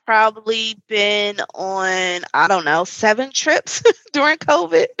 we've probably been on, I don't know, 7 trips during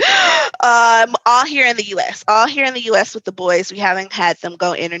COVID. All here in the US with the boys. We haven't had them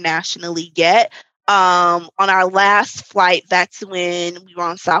go internationally yet. On our last flight, that's when we were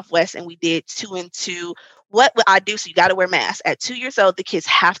on Southwest and we did 2 and 2. What would I do? So you got to wear masks. At 2 years old, the kids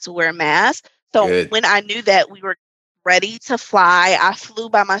have to wear a mask. So when I knew that we were ready to fly, I flew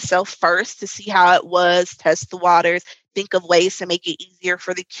by myself first to see how it was, test the waters, think of ways to make it easier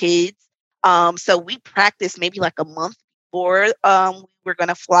for the kids. So we practiced maybe like a month before we were going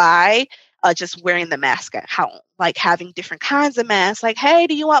to fly, just wearing the mask at home, like having different kinds of masks. Like, hey,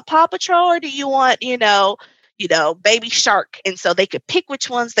 do you want Paw Patrol or do you want, Baby Shark? And so they could pick which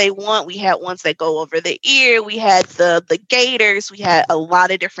ones they want. We had ones that go over the ear. We had the gators. We had a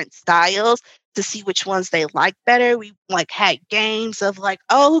lot of different styles to see which ones they like better. We had games of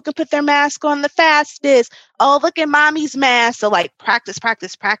who can put their mask on the fastest? Oh, look at mommy's mask. So practice,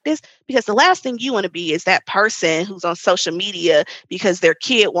 because the last thing you want to be is that person who's on social media because their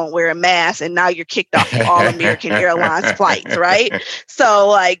kid won't wear a mask and now you're kicked off of all American Airlines flights, right?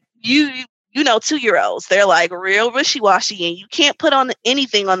 So you 2-year-olds, they're real wishy-washy and you can't put on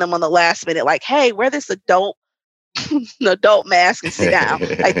anything on them on the last minute. Hey, wear this adult mask and sit down.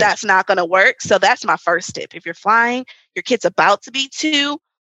 That's not going to work. So that's my first tip. If you're flying, your kid's about to be 2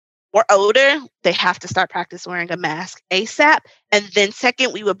 or older, they have to start practice wearing a mask ASAP. And then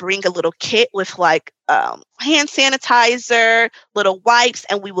second, we would bring a little kit with hand sanitizer, little wipes,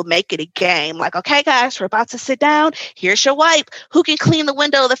 and we will make it a game. Okay, guys, we're about to sit down. Here's your wipe. Who can clean the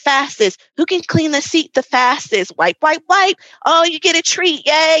window the fastest? Who can clean the seat the fastest? Wipe, wipe, wipe. Oh, you get a treat.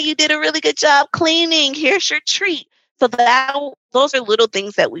 Yay, you did a really good job cleaning. Here's your treat. So those are little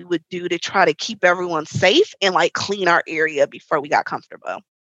things that we would do to try to keep everyone safe and clean our area before we got comfortable.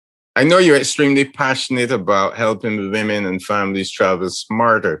 I know you're extremely passionate about helping women and families travel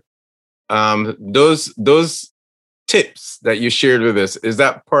smarter. Those tips that you shared with us, is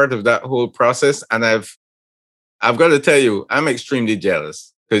that part of that whole process? And I've got to tell you, I'm extremely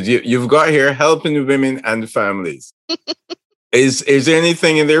jealous because you've got here helping women and families. Is there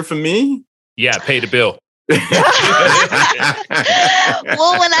anything in there for me? Yeah, pay the bill. Well,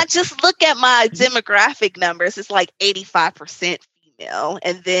 when I just look at my demographic numbers, it's 85% female.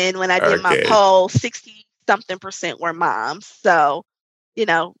 And then when I did my poll, 60-something% were moms. So,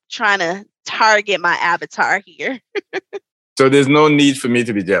 trying to target my avatar here. So there's no need for me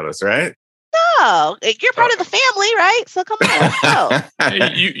to be jealous, right? No, you're part of the family, right? So come on, let's go.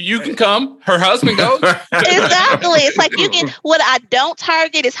 You can come. Her husband goes. Exactly. It's what I don't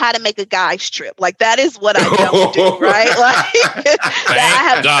target is how to make a guy's trip. That is what I don't do, right?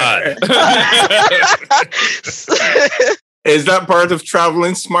 Thank God. Is that part of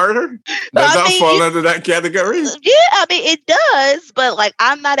traveling smarter? Does that fall under that category? Yeah, it does, but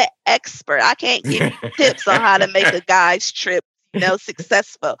I'm not an expert. I can't give you tips on how to make a guy's trip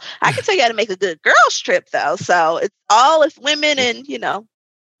successful. I can tell you how to make a good girl's trip though. So it's all if women and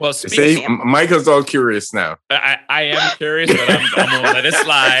Well, see, Michael's all curious now. I am curious, but I'm gonna let it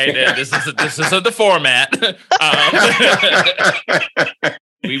slide. This is the format.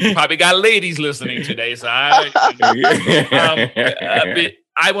 We probably got ladies listening today, so I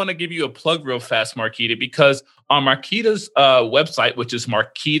want to give you a plug real fast, Marquita, because on Marquita's website, which is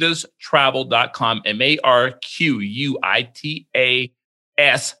marquitastravel.com, MARQUITAS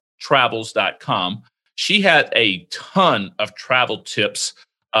travels.com, she had a ton of travel tips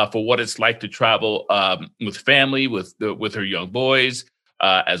for what it's like to travel with family, with her young boys,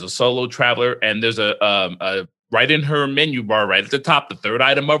 as a solo traveler. And there's a right in her menu bar, right at the top, the third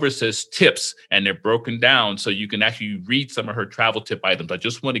item over says tips, and they're broken down so you can actually read some of her travel tip items. I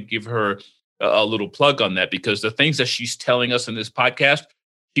just want to give her a little plug on that because the things that she's telling us in this podcast,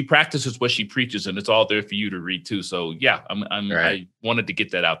 she practices what she preaches, and it's all there for you to read too. So yeah, I wanted to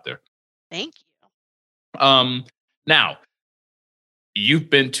get that out there. Thank you. Now, you've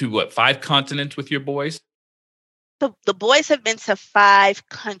been to 5 continents with your boys? The boys have been to 5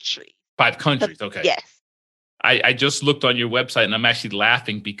 countries. 5 countries, okay. Yes. I just looked on your website and I'm actually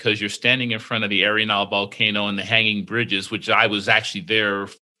laughing because you're standing in front of the Arenal volcano and the hanging bridges, which I was actually there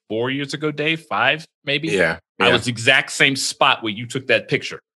 4 years ago, Dave, 5 maybe? Yeah. I was exact same spot where you took that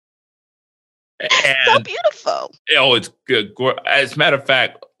picture. So beautiful. Oh, it's good. As a matter of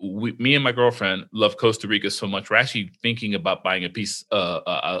fact, me and my girlfriend love Costa Rica so much. We're actually thinking about buying a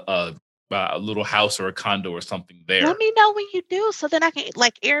little house or a condo or something there. Let me know when you do, so then I can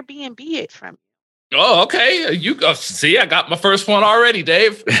like Airbnb it from you. Oh, okay. You go see. I got my first one already,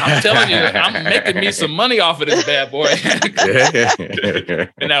 Dave. I'm telling you, I'm making me some money off of this bad boy.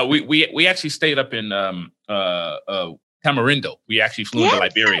 And now we actually stayed up in Tamarindo. We actually flew into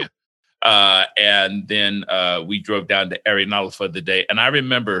Liberia, and then we drove down to Arenal for the day. And I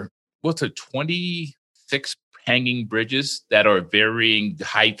remember 26 hanging bridges that are varying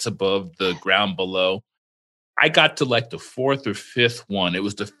heights above the ground below. I got to like the fourth or fifth one. It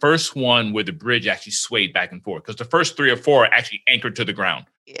was the first one where the bridge actually swayed back and forth, because the first 3 or 4 are actually anchored to the ground.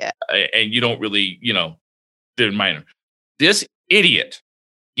 Yeah. And you don't really, they're minor. This idiot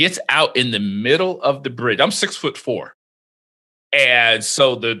gets out in the middle of the bridge. I'm 6'4". And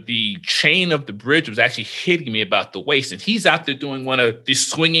so the chain of the bridge was actually hitting me about the waist. And he's out there doing one of these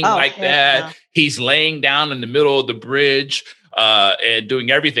swinging that. No. He's laying down in the middle of the bridge and doing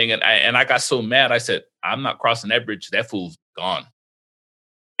everything. And I got so mad. I said, I'm not crossing that bridge. That fool's gone.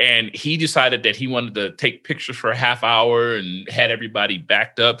 And he decided that he wanted to take pictures for a half hour and had everybody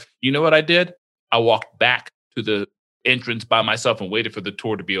backed up. You know what I did? I walked back to the entrance by myself and waited for the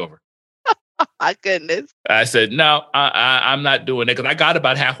tour to be over. Oh, my goodness. I said, no, I'm not doing it. Because I got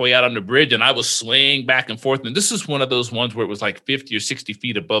about halfway out on the bridge and I was swaying back and forth. And this is one of those ones where it was like 50 or 60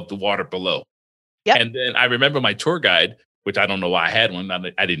 feet above the water below. Yep. And then I remember my tour guide, which I don't know why I had one.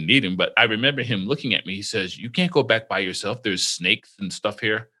 I didn't need him, but I remember him looking at me. He says, you can't go back by yourself. There's snakes and stuff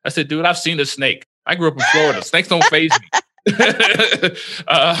here. I said, dude, I've seen a snake. I grew up in Florida. Snakes don't faze me.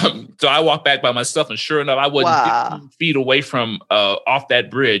 So I walked back by myself, and sure enough, I wasn't 15 feet away from off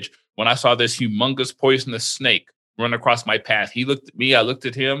that bridge when I saw this humongous poisonous snake run across my path. He looked at me. I looked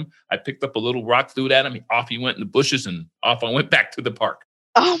at him. I picked up a little rock, threw it at him. Off he went in the bushes, and off I went back to the park.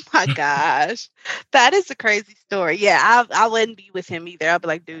 Oh my gosh. That is a crazy story. Yeah, I wouldn't be with him either. I'd be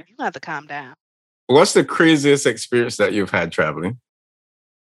like, dude, you have to calm down. What's the craziest experience that you've had traveling?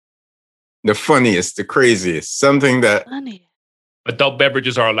 The funniest, the craziest, something that... Funniest. Adult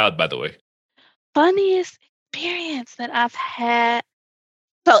beverages are allowed, by the way. Funniest experience that I've had.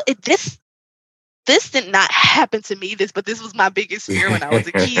 So this did not happen to me, but this was my biggest fear when I was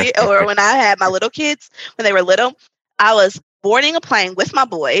a kid, or when I had my little kids, when they were little. I was boarding a plane with my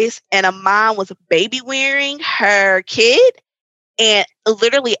boys, and a mom was baby wearing her kid. And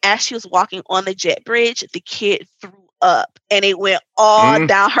literally, as she was walking on the jet bridge, the kid threw up, and it went all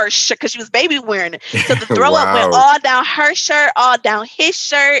down her shirt because she was baby wearing it. So the throw up went all down her shirt, all down his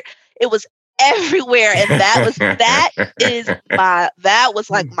shirt. It was everywhere, and that was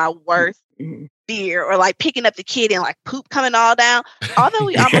like my worst fear, or like picking up the kid and like poop coming all down. Although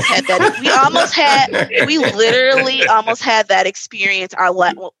we almost had that, we literally almost had that experience.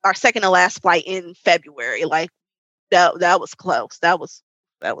 Our second to last flight in February, like that was close. That was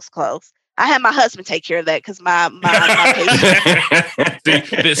close. I had my husband take care of that because my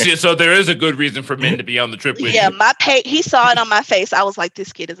patient. So there is a good reason for men to be on the trip with you. He saw it on my face. I was like,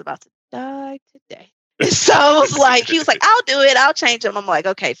 this kid is about to die today. So I was like, he was like, I'll do it. I'll change him. I'm like,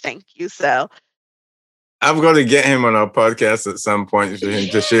 okay, thank you. So I'm going to get him on our podcast at some point for him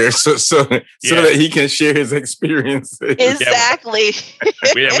to share, so that he can share his experiences. Exactly.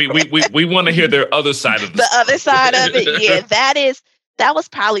 We want to hear their other side of the other side of it. Yeah, that was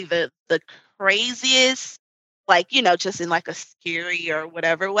probably the craziest, like, just in like a scary or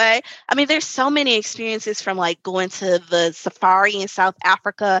whatever way. I mean, there's so many experiences, from like going to the safari in South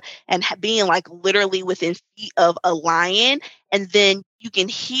Africa and being like literally within feet of a lion. And then you can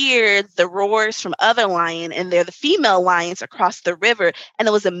hear the roars from other lion, and they're the female lions across the river. And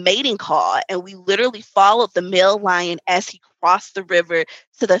it was a mating call. And we literally followed the male lion as he crossed the river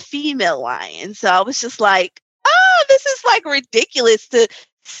to the female lion. So I was just like, this is like ridiculous to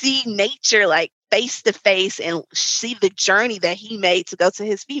see nature like face to face and see the journey that he made to go to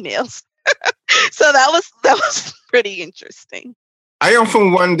his females. So that was pretty interesting. I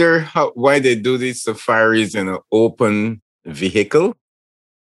often wonder why they do these safaris in an open vehicle.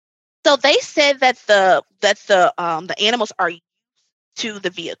 So they said that the animals are used to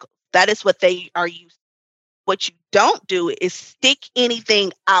the vehicle. That is what they are used to. What you don't do is stick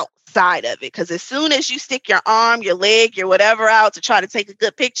anything outside of it, because as soon as you stick your arm, your leg, your whatever out to try to take a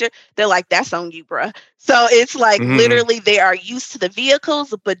good picture, they're like, that's on you, bruh. So it's like literally they are used to the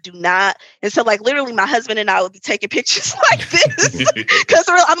vehicles, but do not. And so like literally my husband and I would be taking pictures like this because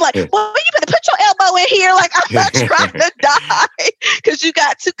I'm like, well, you better put your elbow in here. Like, I'm not trying to die because you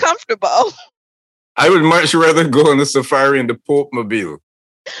got too comfortable. I would much rather go on a safari in the Pope Mobile.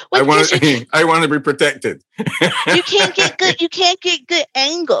 I Well, want because you I want to be protected. can't get good. You can't get good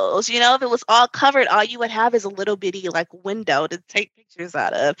angles. If it was all covered, all you would have is a little bitty like window to take pictures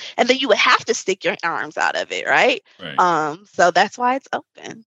out of, and then you would have to stick your arms out of it, right? Right. So that's why it's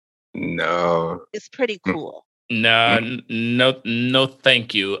open. No. It's pretty cool. No, no,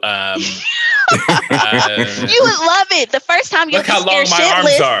 thank you. You would love it. The first time you'll Look be how long scared my arms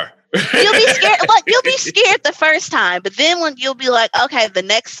shitless. are. You'll be scared. Look, you'll be scared the first time, but then when you'll be like, okay, the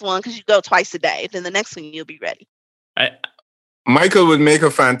next one, because you go twice a day, then the next one you'll be ready. Michael would make a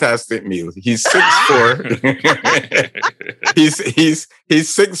fantastic meal. He's 6'4". he's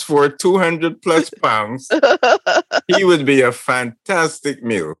 6'4", 200 plus pounds. He would be a fantastic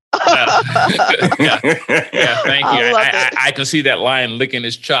meal. Yeah, thank you. I I can see that lion licking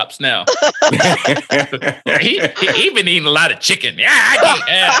his chops now. he been eating a lot of chicken.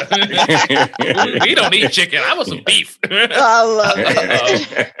 Yeah, we don't eat chicken. I want some beef. I love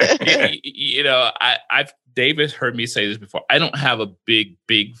it. I've David heard me say this before. I don't have a big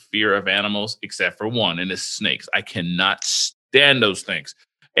fear of animals except for one, and it's snakes. I cannot stand those things.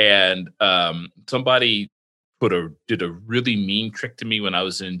 And somebody did a really mean trick to me when I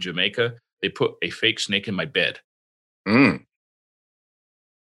was in Jamaica. They put a fake snake in my bed. Mm.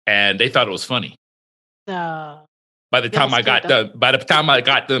 And they thought it was funny. No. By the time I got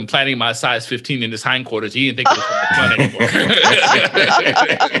done planting my size 15 in his hindquarters, he didn't think it was fun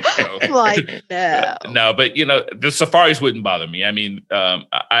anymore. Like, no. No, but the safaris wouldn't bother me. I mean,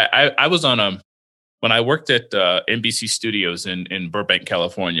 I was on when I worked at NBC Studios in Burbank,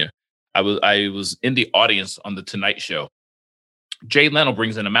 California. I was in the audience on the Tonight Show. Jay Leno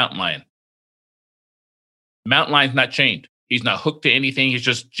brings in a mountain lion. Mountain lion's not chained. He's not hooked to anything. He's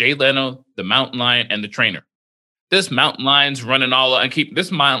just Jay Leno, the mountain lion, and the trainer. This mountain lion's running all and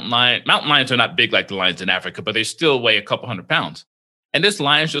this mountain lions are not big like the lions in Africa, but they still weigh a couple 100 pounds. And this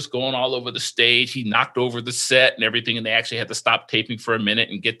lion's just going all over the stage. He knocked over the set and everything. And they actually had to stop taping for a minute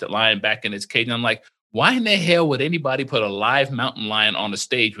and get the lion back in its cage. And I'm like, why in the hell would anybody put a live mountain lion on the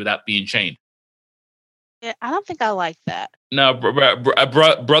stage without being chained? Yeah, I don't think I like that. No,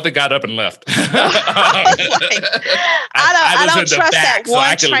 brother got up and left. I don't trust that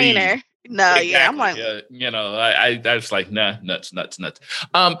one trainer. Leave. No, exactly. Yeah, I'm like, I was like, nah, nuts.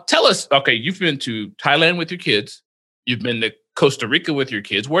 Tell us, okay, you've been to Thailand with your kids. You've been to Costa Rica with your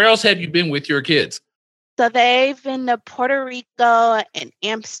kids. Where else have you been with your kids? So they've been to Puerto Rico and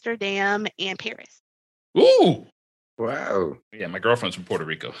Amsterdam and Paris. Ooh. Wow. Yeah, my girlfriend's from Puerto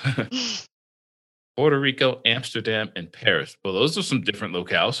Rico. Puerto Rico, Amsterdam, and Paris. Well, those are some different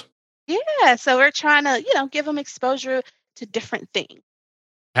locales. Yeah, so we're trying to, give them exposure to different things.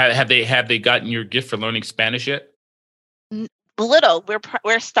 Have they gotten your gift for learning Spanish yet? Little.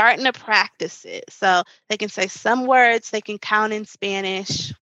 We're starting to practice it, so they can say some words. They can count in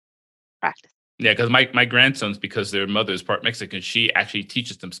Spanish. Practice. Yeah, because my grandsons, because their mother is part Mexican, she actually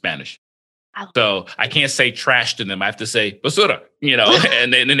teaches them Spanish. So I can't say trash to them. I have to say basura,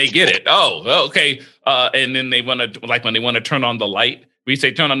 and then they get it. Oh, okay. And then they want to, like when they want to turn on the light, we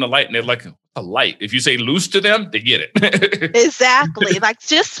say turn on the light, and they're like, a light. If you say loose to them, they get it. Exactly. Like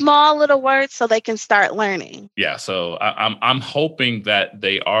just small little words so they can start learning. Yeah. So I'm hoping that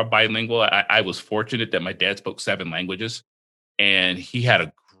they are bilingual. I was fortunate that my dad spoke 7 languages, and he had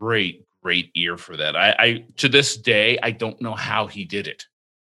a great ear for that. I to this day, I don't know how he did it.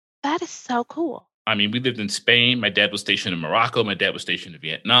 That is so cool. I mean, we lived in Spain. My dad was stationed in Morocco. My dad was stationed in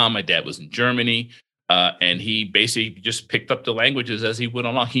Vietnam. My dad was in Germany. And he basically just picked up the languages as he went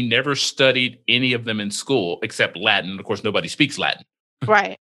along. He never studied any of them in school except Latin. Of course, nobody speaks Latin.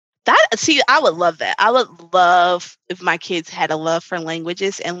 Right. I would love that. I would love if my kids had a love for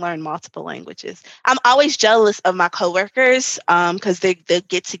languages and learn multiple languages. I'm always jealous of my coworkers because they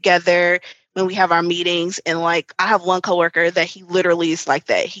get together when we have our meetings. And like, I have one coworker that he literally is like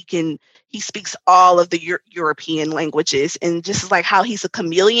that. He speaks all of the European languages, and just like how he's a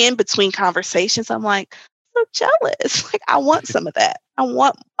chameleon between conversations. I'm like, so jealous. Like, I want some of that. I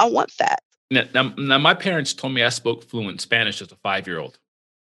want that. Now, my parents told me I spoke fluent Spanish as a 5-year-old.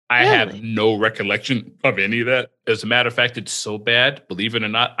 I Really? have no recollection of any of that. As a matter of fact, it's so bad, believe it or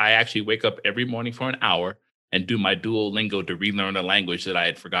not, I actually wake up every morning for an hour and do my Duolingo to relearn a language that I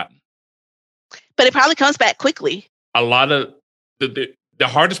had forgotten. But it probably comes back quickly. A lot of the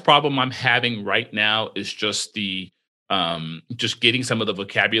hardest problem I'm having right now is just just getting some of the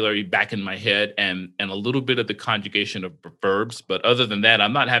vocabulary back in my head and a little bit of the conjugation of verbs. But other than that,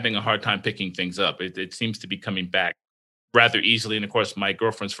 I'm not having a hard time picking things up. It seems to be coming back rather easily. And of course, my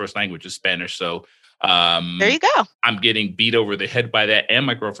girlfriend's first language is Spanish. So there you go. I'm getting beat over the head by that. And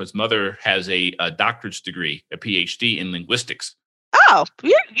my girlfriend's mother has a doctorate's degree, a PhD in linguistics. Oh,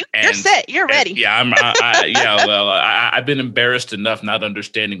 you're set. You're ready. I've been embarrassed enough not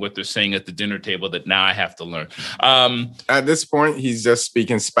understanding what they're saying at the dinner table that now I have to learn. At this point, he's just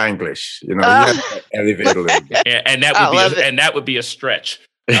speaking Spanglish. You have to elevate a little bit. And that would be a stretch.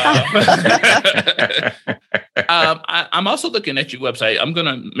 I'm also looking at your website. I'm going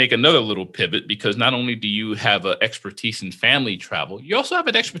to make another little pivot because not only do you have an expertise in family travel, you also have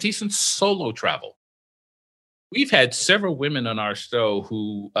an expertise in solo travel. We've had several women on our show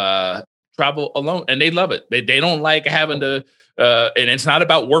who travel alone, and they love it. They don't like having to, and it's not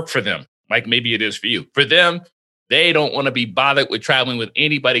about work for them, like maybe it is for you. For them, they don't want to be bothered with traveling with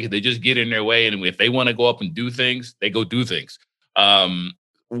anybody because they just get in their way. And if they want to go up and do things, they go do things.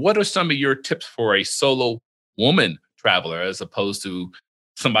 What are some of your tips for a solo woman traveler as opposed to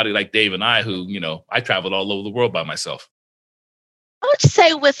somebody like Dave and I, who, I traveled all over the world by myself? I would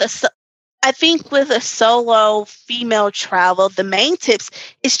say I think with a solo female travel, the main tips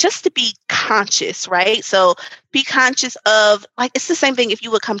is just to be conscious, right? So be conscious of, like, it's the same thing if you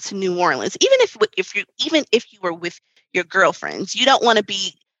would come to New Orleans, even if you were with your girlfriends, you don't want to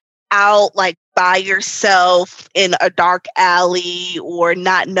be out like by yourself in a dark alley or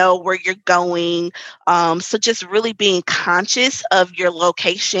not know where you're going. So just really being conscious of your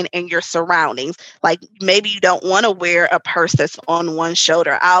location and your surroundings. Like maybe you don't want to wear a purse that's on one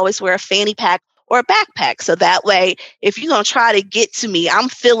shoulder. I always wear a fanny pack or a backpack. So that way, if you're going to try to get to me, I'm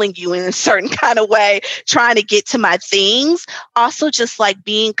feeling you in a certain kind of way, trying to get to my things. Also just like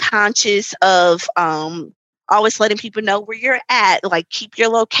being conscious of, always letting people know where you're at, like keep your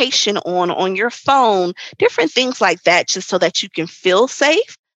location on your phone, different things like that, just so that you can feel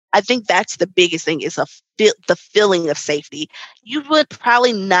safe. I think that's the biggest thing is the feeling of safety. You would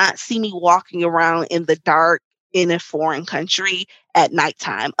probably not see me walking around in the dark in a foreign country at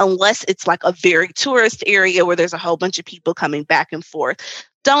nighttime, unless it's like a very tourist area where there's a whole bunch of people coming back and forth.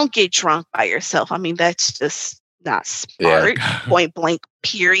 Don't get drunk by yourself. I mean, that's just not smart, point blank,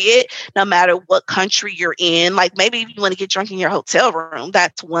 period. No matter what country you're in, like maybe if you want to get drunk in your hotel room,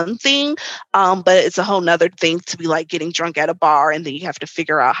 that's one thing. But it's a whole nother thing to be like getting drunk at a bar and then you have to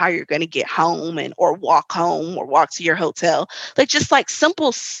figure out how you're going to get home or walk home or walk to your hotel. Like just like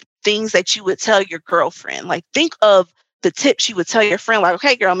simple things that you would tell your girlfriend. Like think of the tips you would tell your friend, like,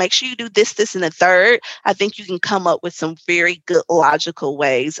 okay, girl, make sure you do this, this, and the third. I think you can come up with some very good logical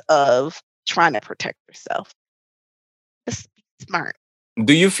ways of trying to protect yourself. Just be smart.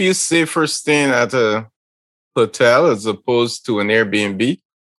 Do you feel safer staying at a hotel as opposed to an Airbnb?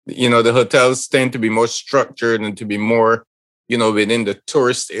 The hotels tend to be more structured and to be more, within the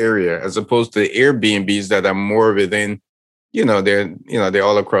tourist area as opposed to the Airbnbs that are more within, they're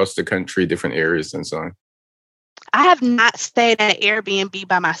all across the country, different areas and so on. I have not stayed at an Airbnb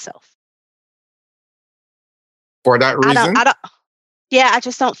by myself. For that reason? I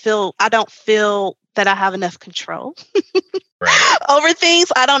just don't feel that I have enough control over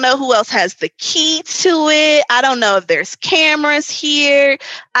things. I don't know who else has the key to it. I don't know if there's cameras here.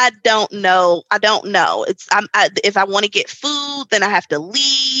 I don't know. If I want to get food, then I have to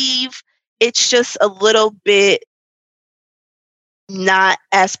leave. It's just a little bit not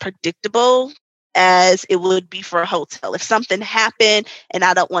as predictable as it would be for a hotel. If something happened and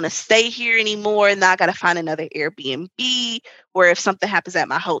I don't want to stay here anymore, now I got to find another Airbnb. Where if something happens at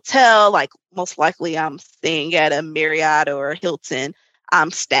my hotel, like most likely I'm staying at a Marriott or a Hilton,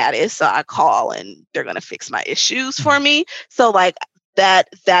 I'm status. So I call and they're going to fix my issues for me. So like that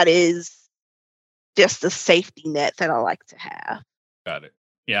is just a safety net that I like to have. Got it.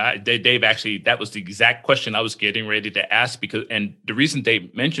 Yeah, Dave, actually, that was the exact question I was getting ready to ask and the reason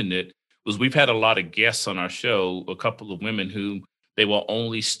Dave mentioned it was we've had a lot of guests on our show, a couple of women who they will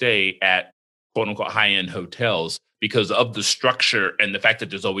only stay at quote unquote high-end hotels because of the structure and the fact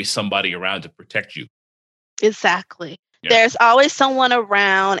that there's always somebody around to protect you. Exactly. Yeah. There's always someone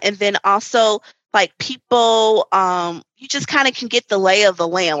around. And then also like people, you just kind of can get the lay of the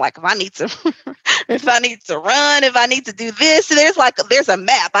land. Like if I need to run, if I need to do this, there's a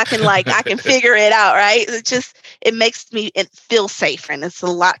map. I can figure it out. Right. It makes me feel safer. And it's a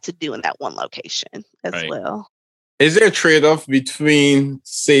lot to do in that one location as well. Is there a trade-off between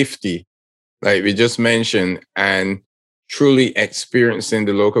safety, like we just mentioned, and truly experiencing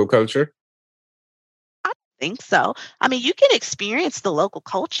the local culture? Think so. I mean, you can experience the local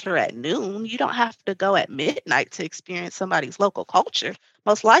culture at noon. You don't have to go at midnight to experience somebody's local culture.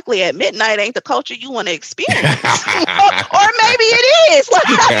 Most likely at midnight ain't the culture you want to experience. Or maybe it is.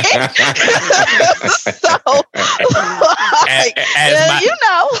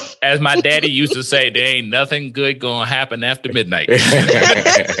 As my daddy used to say, there ain't nothing good gonna happen after midnight.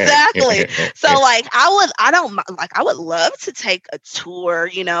 Exactly. So like I would love to take a tour,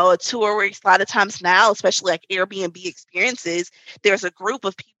 a tour where a lot of times now, especially like Airbnb experiences, there's a group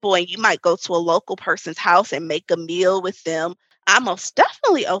of people and you might go to a local person's house and make a meal with them. I'm most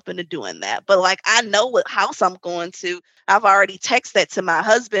definitely open to doing that. But like I know what house I'm going to. I've already texted that to my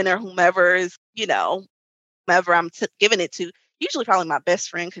husband or whomever is, whomever I'm giving it to. Usually probably my best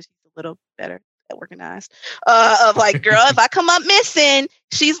friend because she's a little better organized. Of like, girl, if I come up missing,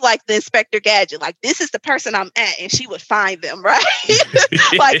 she's like the Inspector Gadget. Like, this is the person I'm at, and she would find them, right?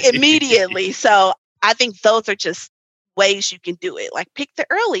 Like immediately. So I think those are just ways you can do it. Like pick the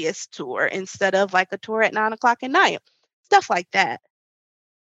earliest tour instead of like a tour at 9:00 at night. Stuff like that.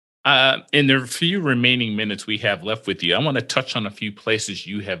 In the few remaining minutes we have left with you, I want to touch on a few places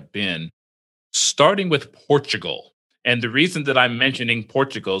you have been, starting with Portugal. And the reason that I'm mentioning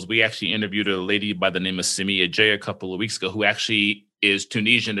Portugal is we actually interviewed a lady by the name of Samia J a couple of weeks ago who actually is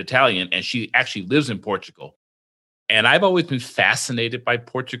Tunisian Italian, and she actually lives in Portugal. And I've always been fascinated by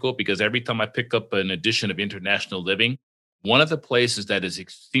Portugal because every time I pick up an edition of International Living, one of the places that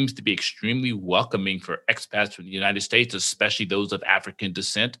seems to be extremely welcoming for expats from the United States, especially those of African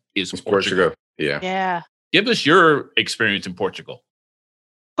descent, is Portugal. Yeah. Give us your experience in Portugal.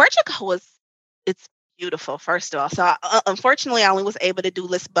 Portugal it's beautiful, first of all. So unfortunately, I only was able to do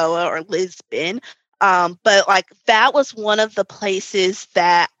Lisboa or Lisbon. But like that was one of the places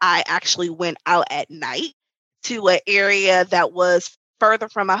that I actually went out at night to an area that was further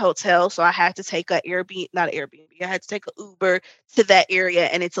from my hotel. So I had to take not an Airbnb. I had to take an Uber to that area.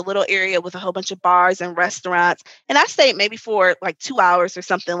 And it's a little area with a whole bunch of bars and restaurants. And I stayed maybe for like 2 hours or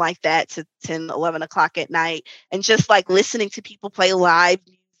something like that to 10, 11 o'clock at night. And just like listening to people play live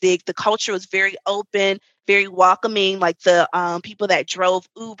music. The culture was very open, very welcoming. Like the people that drove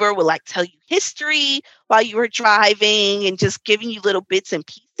Uber would like tell you history while you were driving and just giving you little bits and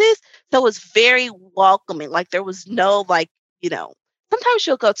pieces. So it was very welcoming. Like there was no sometimes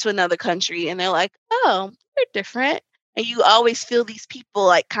you'll go to another country and they're like, oh, they're different. And you always feel these people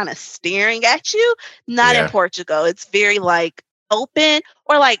like kind of staring at you. Not in Portugal. It's very like open,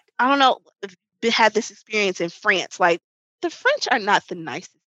 or like, I don't know if you had this experience in France. Like the French are not the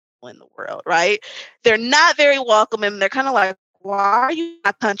nicest in the world, right? They're not very welcoming. They're kind of like, why are you in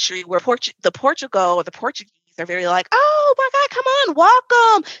a country where the Portugal or the Portuguese are very like, oh my God, come on,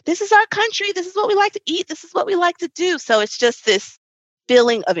 welcome. This is our country. This is what we like to eat. This is what we like to do. So it's just this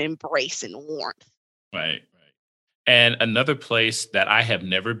feeling of embrace and warmth. Right. And another place that I have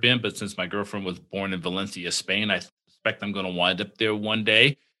never been, but since my girlfriend was born in Valencia, Spain, I suspect I'm going to wind up there one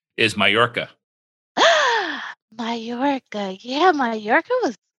day, is Mallorca. Mallorca. Yeah, Mallorca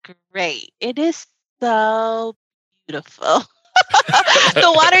was great. It is so beautiful.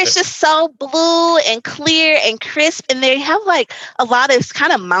 The water is just so blue and clear and crisp. And they have like a lot of, it's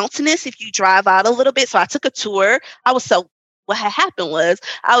kind of mountainous if you drive out a little bit. So I took a tour. What had happened was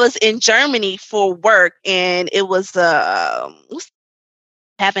I was in Germany for work, and it was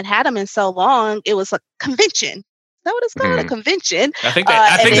haven't had them in so long. It was a convention. Is that what it's called? A convention. I think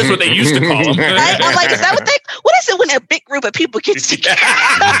that's what they used to call them. I'm like, is that what is it when a big group of people gets together?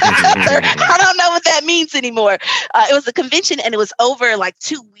 I don't know what that means anymore. It was a convention, and it was over like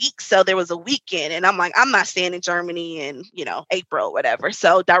 2 weeks. So there was a weekend, and I'm like, I'm not staying in Germany in, April or whatever.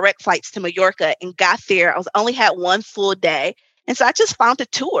 So direct flights to Mallorca, and got there. I only had one full day. And so I just found a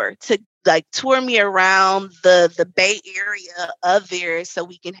tour to like tour me around the Bay Area of there so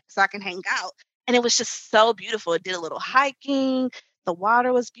I can hang out. And it was just so beautiful. It did a little hiking. The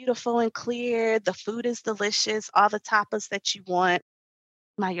water was beautiful and clear. The food is delicious. All the tapas that you want.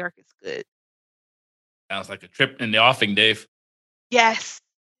 Mallorca's good. Sounds like a trip in the offing, Dave. Yes.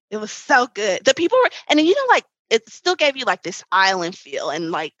 It was so good. The people were, and then, like, it still gave you like this island feel.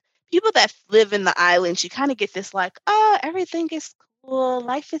 And like people that live in the islands, you kind of get this like, oh, everything is cool.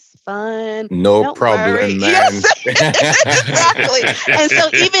 Life is fun. No Don't problem, worry. man. Yes, exactly. And so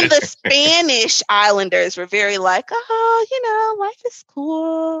even the Spanish islanders were very like, oh, life is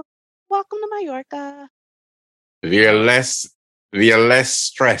cool. Welcome to Mallorca. We are less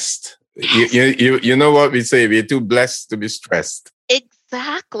stressed. You know what we say? We're too blessed to be stressed.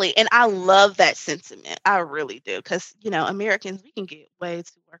 Exactly. And I love that sentiment. I really do. Because, Americans, we can get way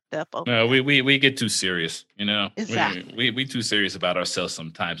too worked up over No, we get too serious, Exactly. We too serious about ourselves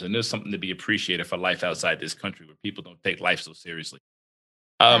sometimes. And there's something to be appreciated for life outside this country where people don't take life so seriously.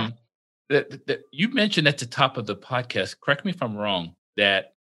 You mentioned at the top of the podcast, correct me if I'm wrong,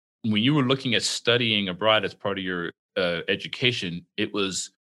 that when you were looking at studying abroad as part of your education, it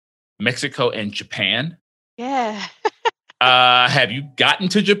was Mexico and Japan. Yeah. Have you gotten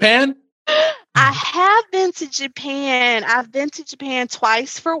to Japan? I have been to Japan. I've been to Japan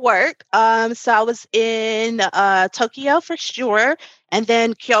twice for work. So I was in Tokyo for sure, and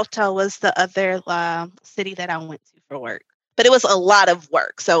then Kyoto was the other city that I went to for work. But it was a lot of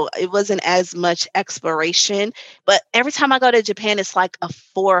work, so it wasn't as much exploration. But every time I go to Japan, it's like a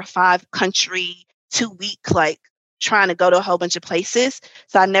 4 or 5 country 2-week, like trying to go to a whole bunch of places.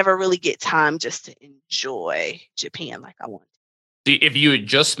 So I never really get time just to enjoy Japan like I want. See, if you had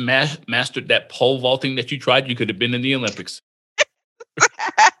just mastered that pole vaulting that you tried, you could have been in the Olympics.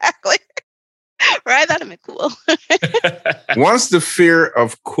 Exactly. Right? That'd have been cool. Once the fear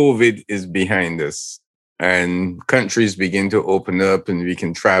of COVID is behind us and countries begin to open up and we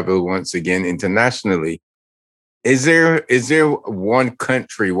can travel once again internationally, is there one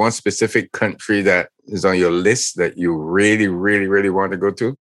country, one specific country that is on your list that you really, really, really want to go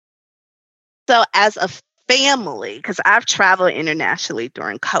to? So as a family, because I've traveled internationally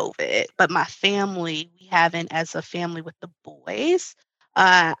during COVID, but my family, we haven't as a family with the boys.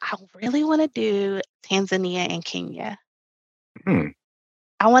 I really want to do Tanzania and Kenya.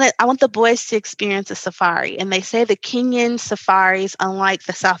 I want the boys to experience a safari. And they say the Kenyan safaris, unlike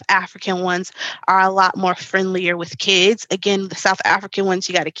the South African ones, are a lot more friendlier with kids. Again, the South African ones,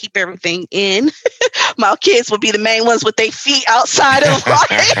 you got to keep everything in. My kids will be the main ones with their feet outside of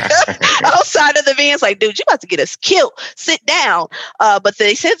outside of the vans. Like, dude, you about to get us killed. Sit down. But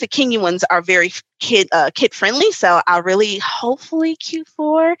they said the Kenyan ones are very kid friendly. So I really, hopefully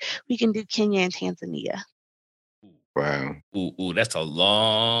Q4, we can do Kenya and Tanzania. Wow. Ooh, that's a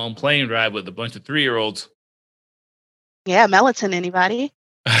long plane ride with a bunch of 3-year-olds. Yeah, Melatonin, anybody?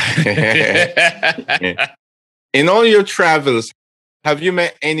 In all your travels, have you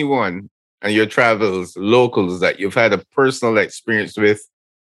met anyone on your travels, locals, that you've had a personal experience with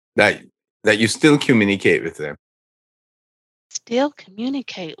that you still communicate with them? Still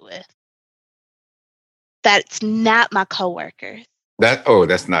communicate with? That's not my coworker.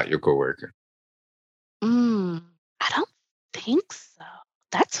 That's not your coworker. I don't think so.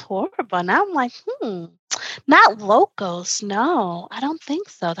 That's horrible. And I'm like, not locals. No, I don't think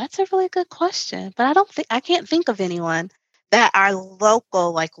so. That's a really good question. But I can't think of anyone that are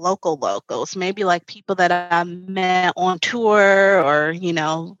local, like local locals. Maybe like people that I met on tour or,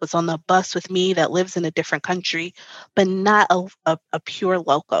 was on the bus with me that lives in a different country, but not a pure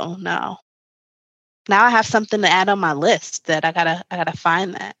local. No. Now I have something to add on my list that I gotta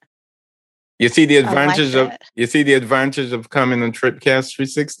find that. You see the advantage of coming on Tripcast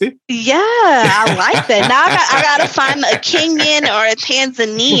 360? Yeah, I like that. Now I gotta find a Kenyan or a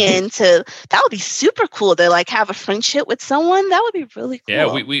Tanzanian that would be super cool to like have a friendship with someone. That would be really cool.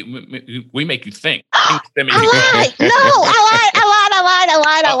 Yeah, we make you think. I lied. No, I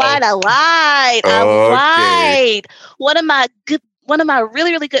lied. One of my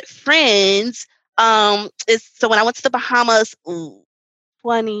really, really good friends is, so when I went to the Bahamas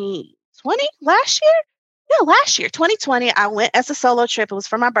 2020 last year? Yeah, last year, 2020, I went as a solo trip. It was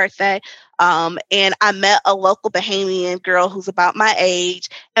for my birthday. And I met a local Bahamian girl who's about my age.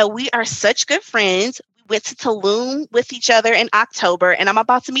 And we are such good friends. We went to Tulum with each other in October. And I'm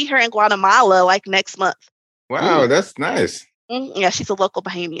about to meet her in Guatemala like next month. Wow, that's nice. Yeah, she's a local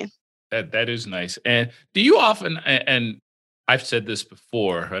Bahamian. That is nice. And do you often, and I've said this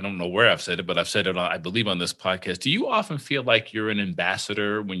before, I don't know where I've said it, but I've said it, I believe, on this podcast. Do you often feel like you're an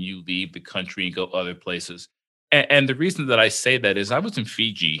ambassador when you leave the country and go other places? And the reason that I say that is I was in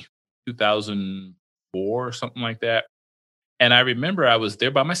Fiji 2004 or something like that. And I remember I was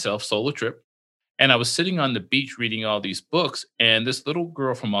there by myself, solo trip. And I was sitting on the beach reading all these books. And this little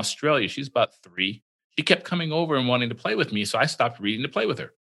girl from Australia, she's about 3, she kept coming over and wanting to play with me. So I stopped reading to play with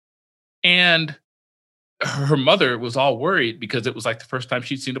her. And her mother was all worried because it was like the first time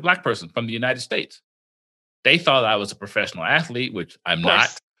she'd seen a Black person from the United States. They thought I was a professional athlete, which I'm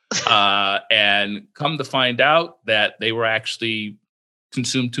not. And come to find out that they were actually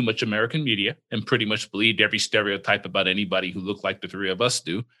consumed too much American media and pretty much believed every stereotype about anybody who looked like the 3 of us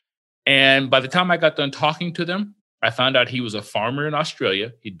do. And by the time I got done talking to them, I found out he was a farmer in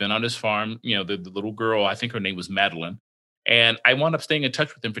Australia. He'd been on his farm, the little girl, I think her name was Madeline. And I wound up staying in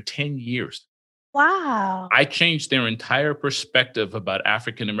touch with him for 10 years. Wow. I changed their entire perspective about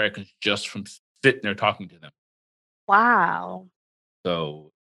African Americans just from sitting there talking to them. Wow.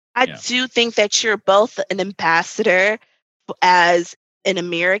 So I do think that you're both an ambassador as an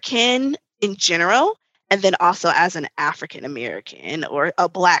American in general, and then also as an African American or a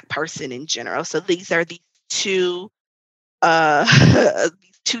Black person in general. So these are these two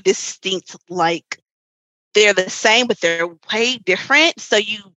distinct, like they're the same, but they're way different. So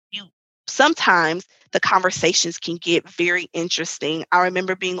you sometimes the conversations can get very interesting. I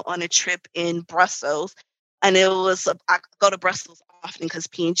remember being on a trip in Brussels, and I go to Brussels often because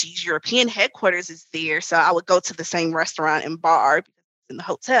P&G's European headquarters is there. So I would go to the same restaurant and bar in the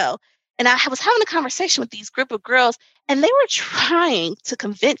hotel. And I was having a conversation with these group of girls, and they were trying to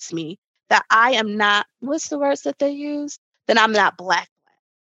convince me that I am not, what's the words that they use? That I'm not Black.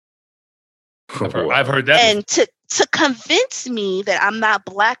 I've heard that. And to convince me that I'm not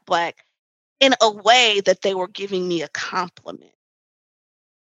Black in a way that they were giving me a compliment.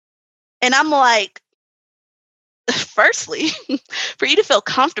 And I'm like, firstly, for you to feel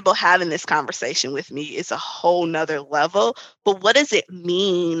comfortable having this conversation with me is a whole nother level. But what does it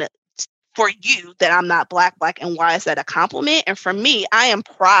mean for you that I'm not Black, and why is that a compliment? And for me, I am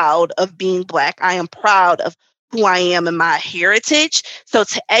proud of being Black. I am proud of who I am and my heritage. So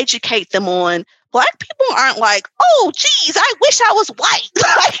to educate them on, Black people aren't like, oh, geez, I wish I was white.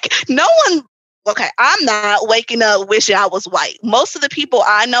 Like, no one, okay, I'm not waking up wishing I was white. Most of the people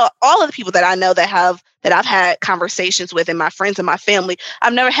I know, all of the people that I know that I've had conversations with, and my friends and my family,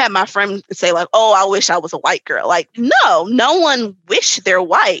 I've never had my friend say like, oh, I wish I was a white girl. Like, no one wish they're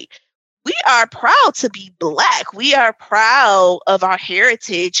white. We are proud to be Black. We are proud of our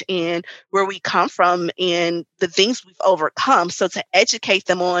heritage and where we come from and the things we've overcome. So to educate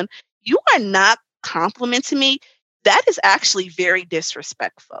them on, you are not complimenting me, that is actually very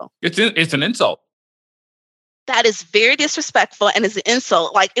disrespectful. It's an insult. That is very disrespectful and is an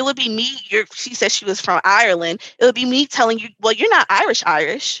insult. Like, it would be me, she said she was from Ireland. It would be me telling you, well, you're not Irish.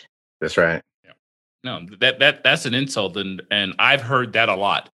 That's right. Yeah. No, that's an insult. And I've heard that a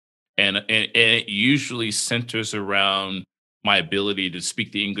lot. And it usually centers around my ability to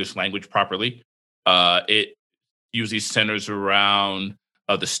speak the English language properly. It usually centers around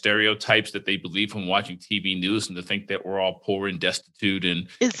the stereotypes that they believe from watching TV news, and to think that we're all poor and destitute, and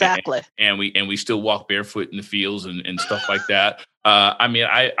exactly, and we still walk barefoot in the fields and stuff like that. I mean,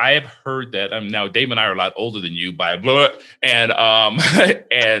 I have heard that. Now Dave and I are a lot older than you by blood, and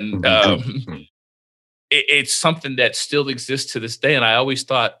it's something that still exists to this day. And I always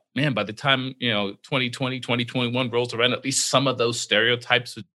thought, man, by the time 2020, 2021 rolls around, at least some of those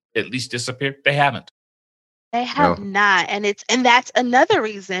stereotypes would at least disappear. They haven't. They have not. And that's another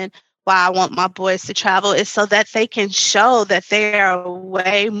reason why I want my boys to travel, is so that they can show that they are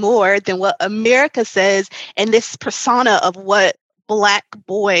way more than what America says, and this persona of what Black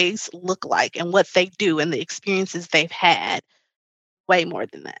boys look like and what they do and the experiences they've had. Way more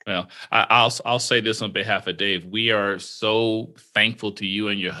than that. Well, I'll say this on behalf of Dave. We are so thankful to you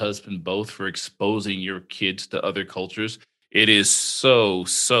and your husband both for exposing your kids to other cultures. It is so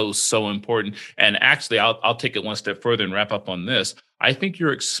important. And actually, I'll take it one step further and wrap up on this. I think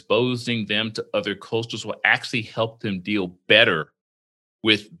you're exposing them to other cultures will actually help them deal better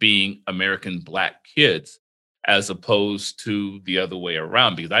with being American Black kids, as opposed to the other way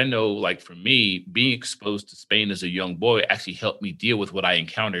around. Because I know, like for me, being exposed to Spain as a young boy actually helped me deal with what I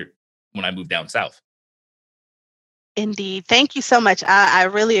encountered when I moved down south. Indeed. Thank you so much. I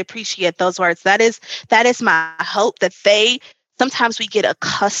really appreciate those words. That is my hope, that sometimes we get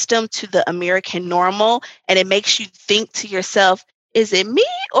accustomed to the American normal, and it makes you think to yourself, is it me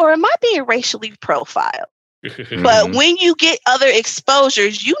or am I being racially profiled? But when you get other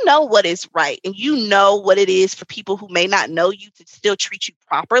exposures, you know what is right, and you know what it is for people who may not know you to still treat you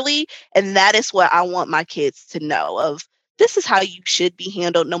properly. And that is what I want my kids to know, of this is how you should be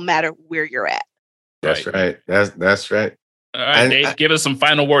handled no matter where you're at. That's right. That's right. All right, Dave, give us some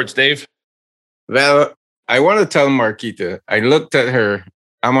final words, Dave. Well, I want to tell Marquita, I looked at her.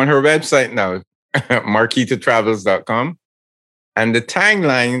 I'm on her website now, marquitatravels.com. And the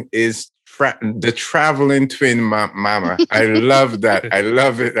tagline is the traveling twin mama. I love that. I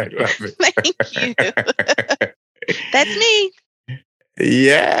love it. Thank you. That's me.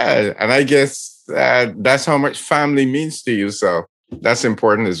 Yeah. And I guess that's how much family means to you. So that's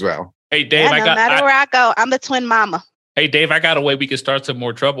important as well. Hey, Dave, no matter where I go, I'm the twin mama. Hey, Dave, I got a way we can start some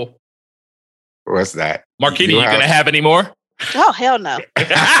more trouble. What's that? Marquita, you going to have any more? Oh, hell no.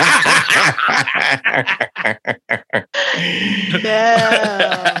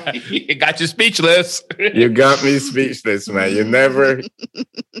 No. You got you speechless. You got me speechless, man.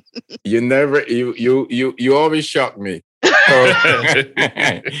 You always shock me.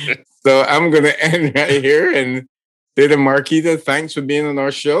 So I'm going to end right here and say to Marquita, thanks for being on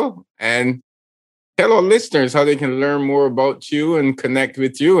our show, and tell our listeners how they can learn more about you and connect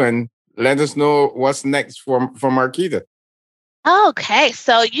with you, and let us know what's next for Marquita. Okay,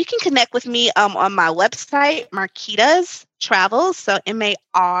 so you can connect with me on my website, Marquita's Travels. So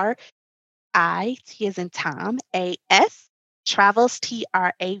MARIT as in Tom, AS Travels,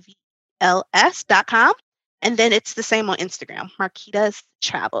 TRAVELS. TravelsLS.com. And then it's the same on Instagram, Marquita's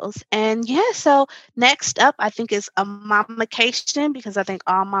Travels. And yeah, so next up, I think is a mommacation, because I think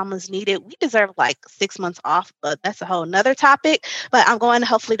all mamas need it. We deserve like 6 months off, but that's a whole nother topic. But I'm going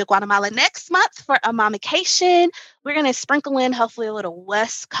hopefully to Guatemala next month for a mommacation. We're going to sprinkle in hopefully a little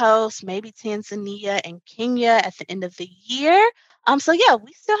West Coast, maybe Tanzania and Kenya at the end of the year. So yeah,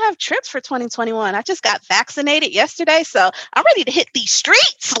 we still have trips for 2021. I just got vaccinated yesterday, so I'm ready to hit these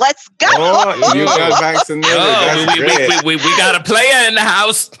streets. Let's go. Oh, you got vaccinated. We got a player in the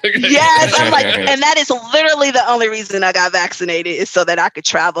house. Yes, I'm like, and that is literally the only reason I got vaccinated, is so that I could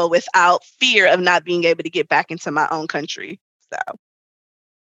travel without fear of not being able to get back into my own country. So,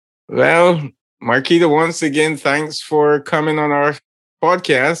 well, Marquita, once again, thanks for coming on our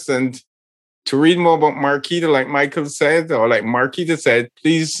podcast. And to read more about Marquita, like Michael said, or like Marquita said,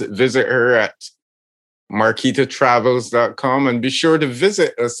 please visit her at marquitatravels.com, and be sure to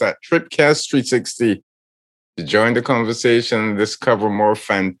visit us at Tripcast360 to join the conversation and discover more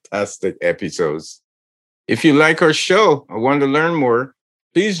fantastic episodes. If you like our show or want to learn more,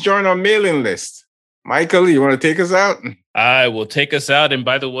 please join our mailing list. Michael, you want to take us out? I will take us out. And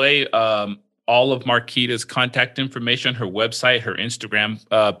by the way, all of Marquita's contact information, her website, her Instagram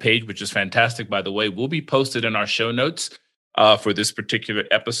page, which is fantastic, by the way, will be posted in our show notes for this particular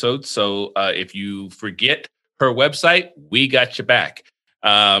episode. So if you forget her website, we got you back.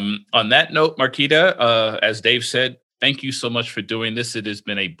 On that note, Marquita, as Dave said, thank you so much for doing this. It has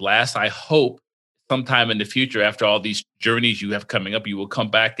been a blast. I hope sometime in the future, after all these journeys you have coming up, you will come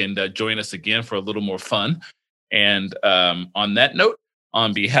back and join us again for a little more fun. And on that note,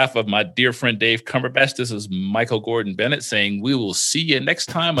 on behalf of my dear friend Dave Cumberbatch, this is Michael Gordon Bennett saying we will see you next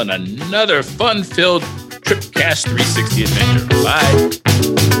time on another fun-filled Tripcast 360 adventure. Bye.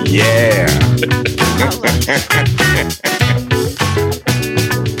 Yeah.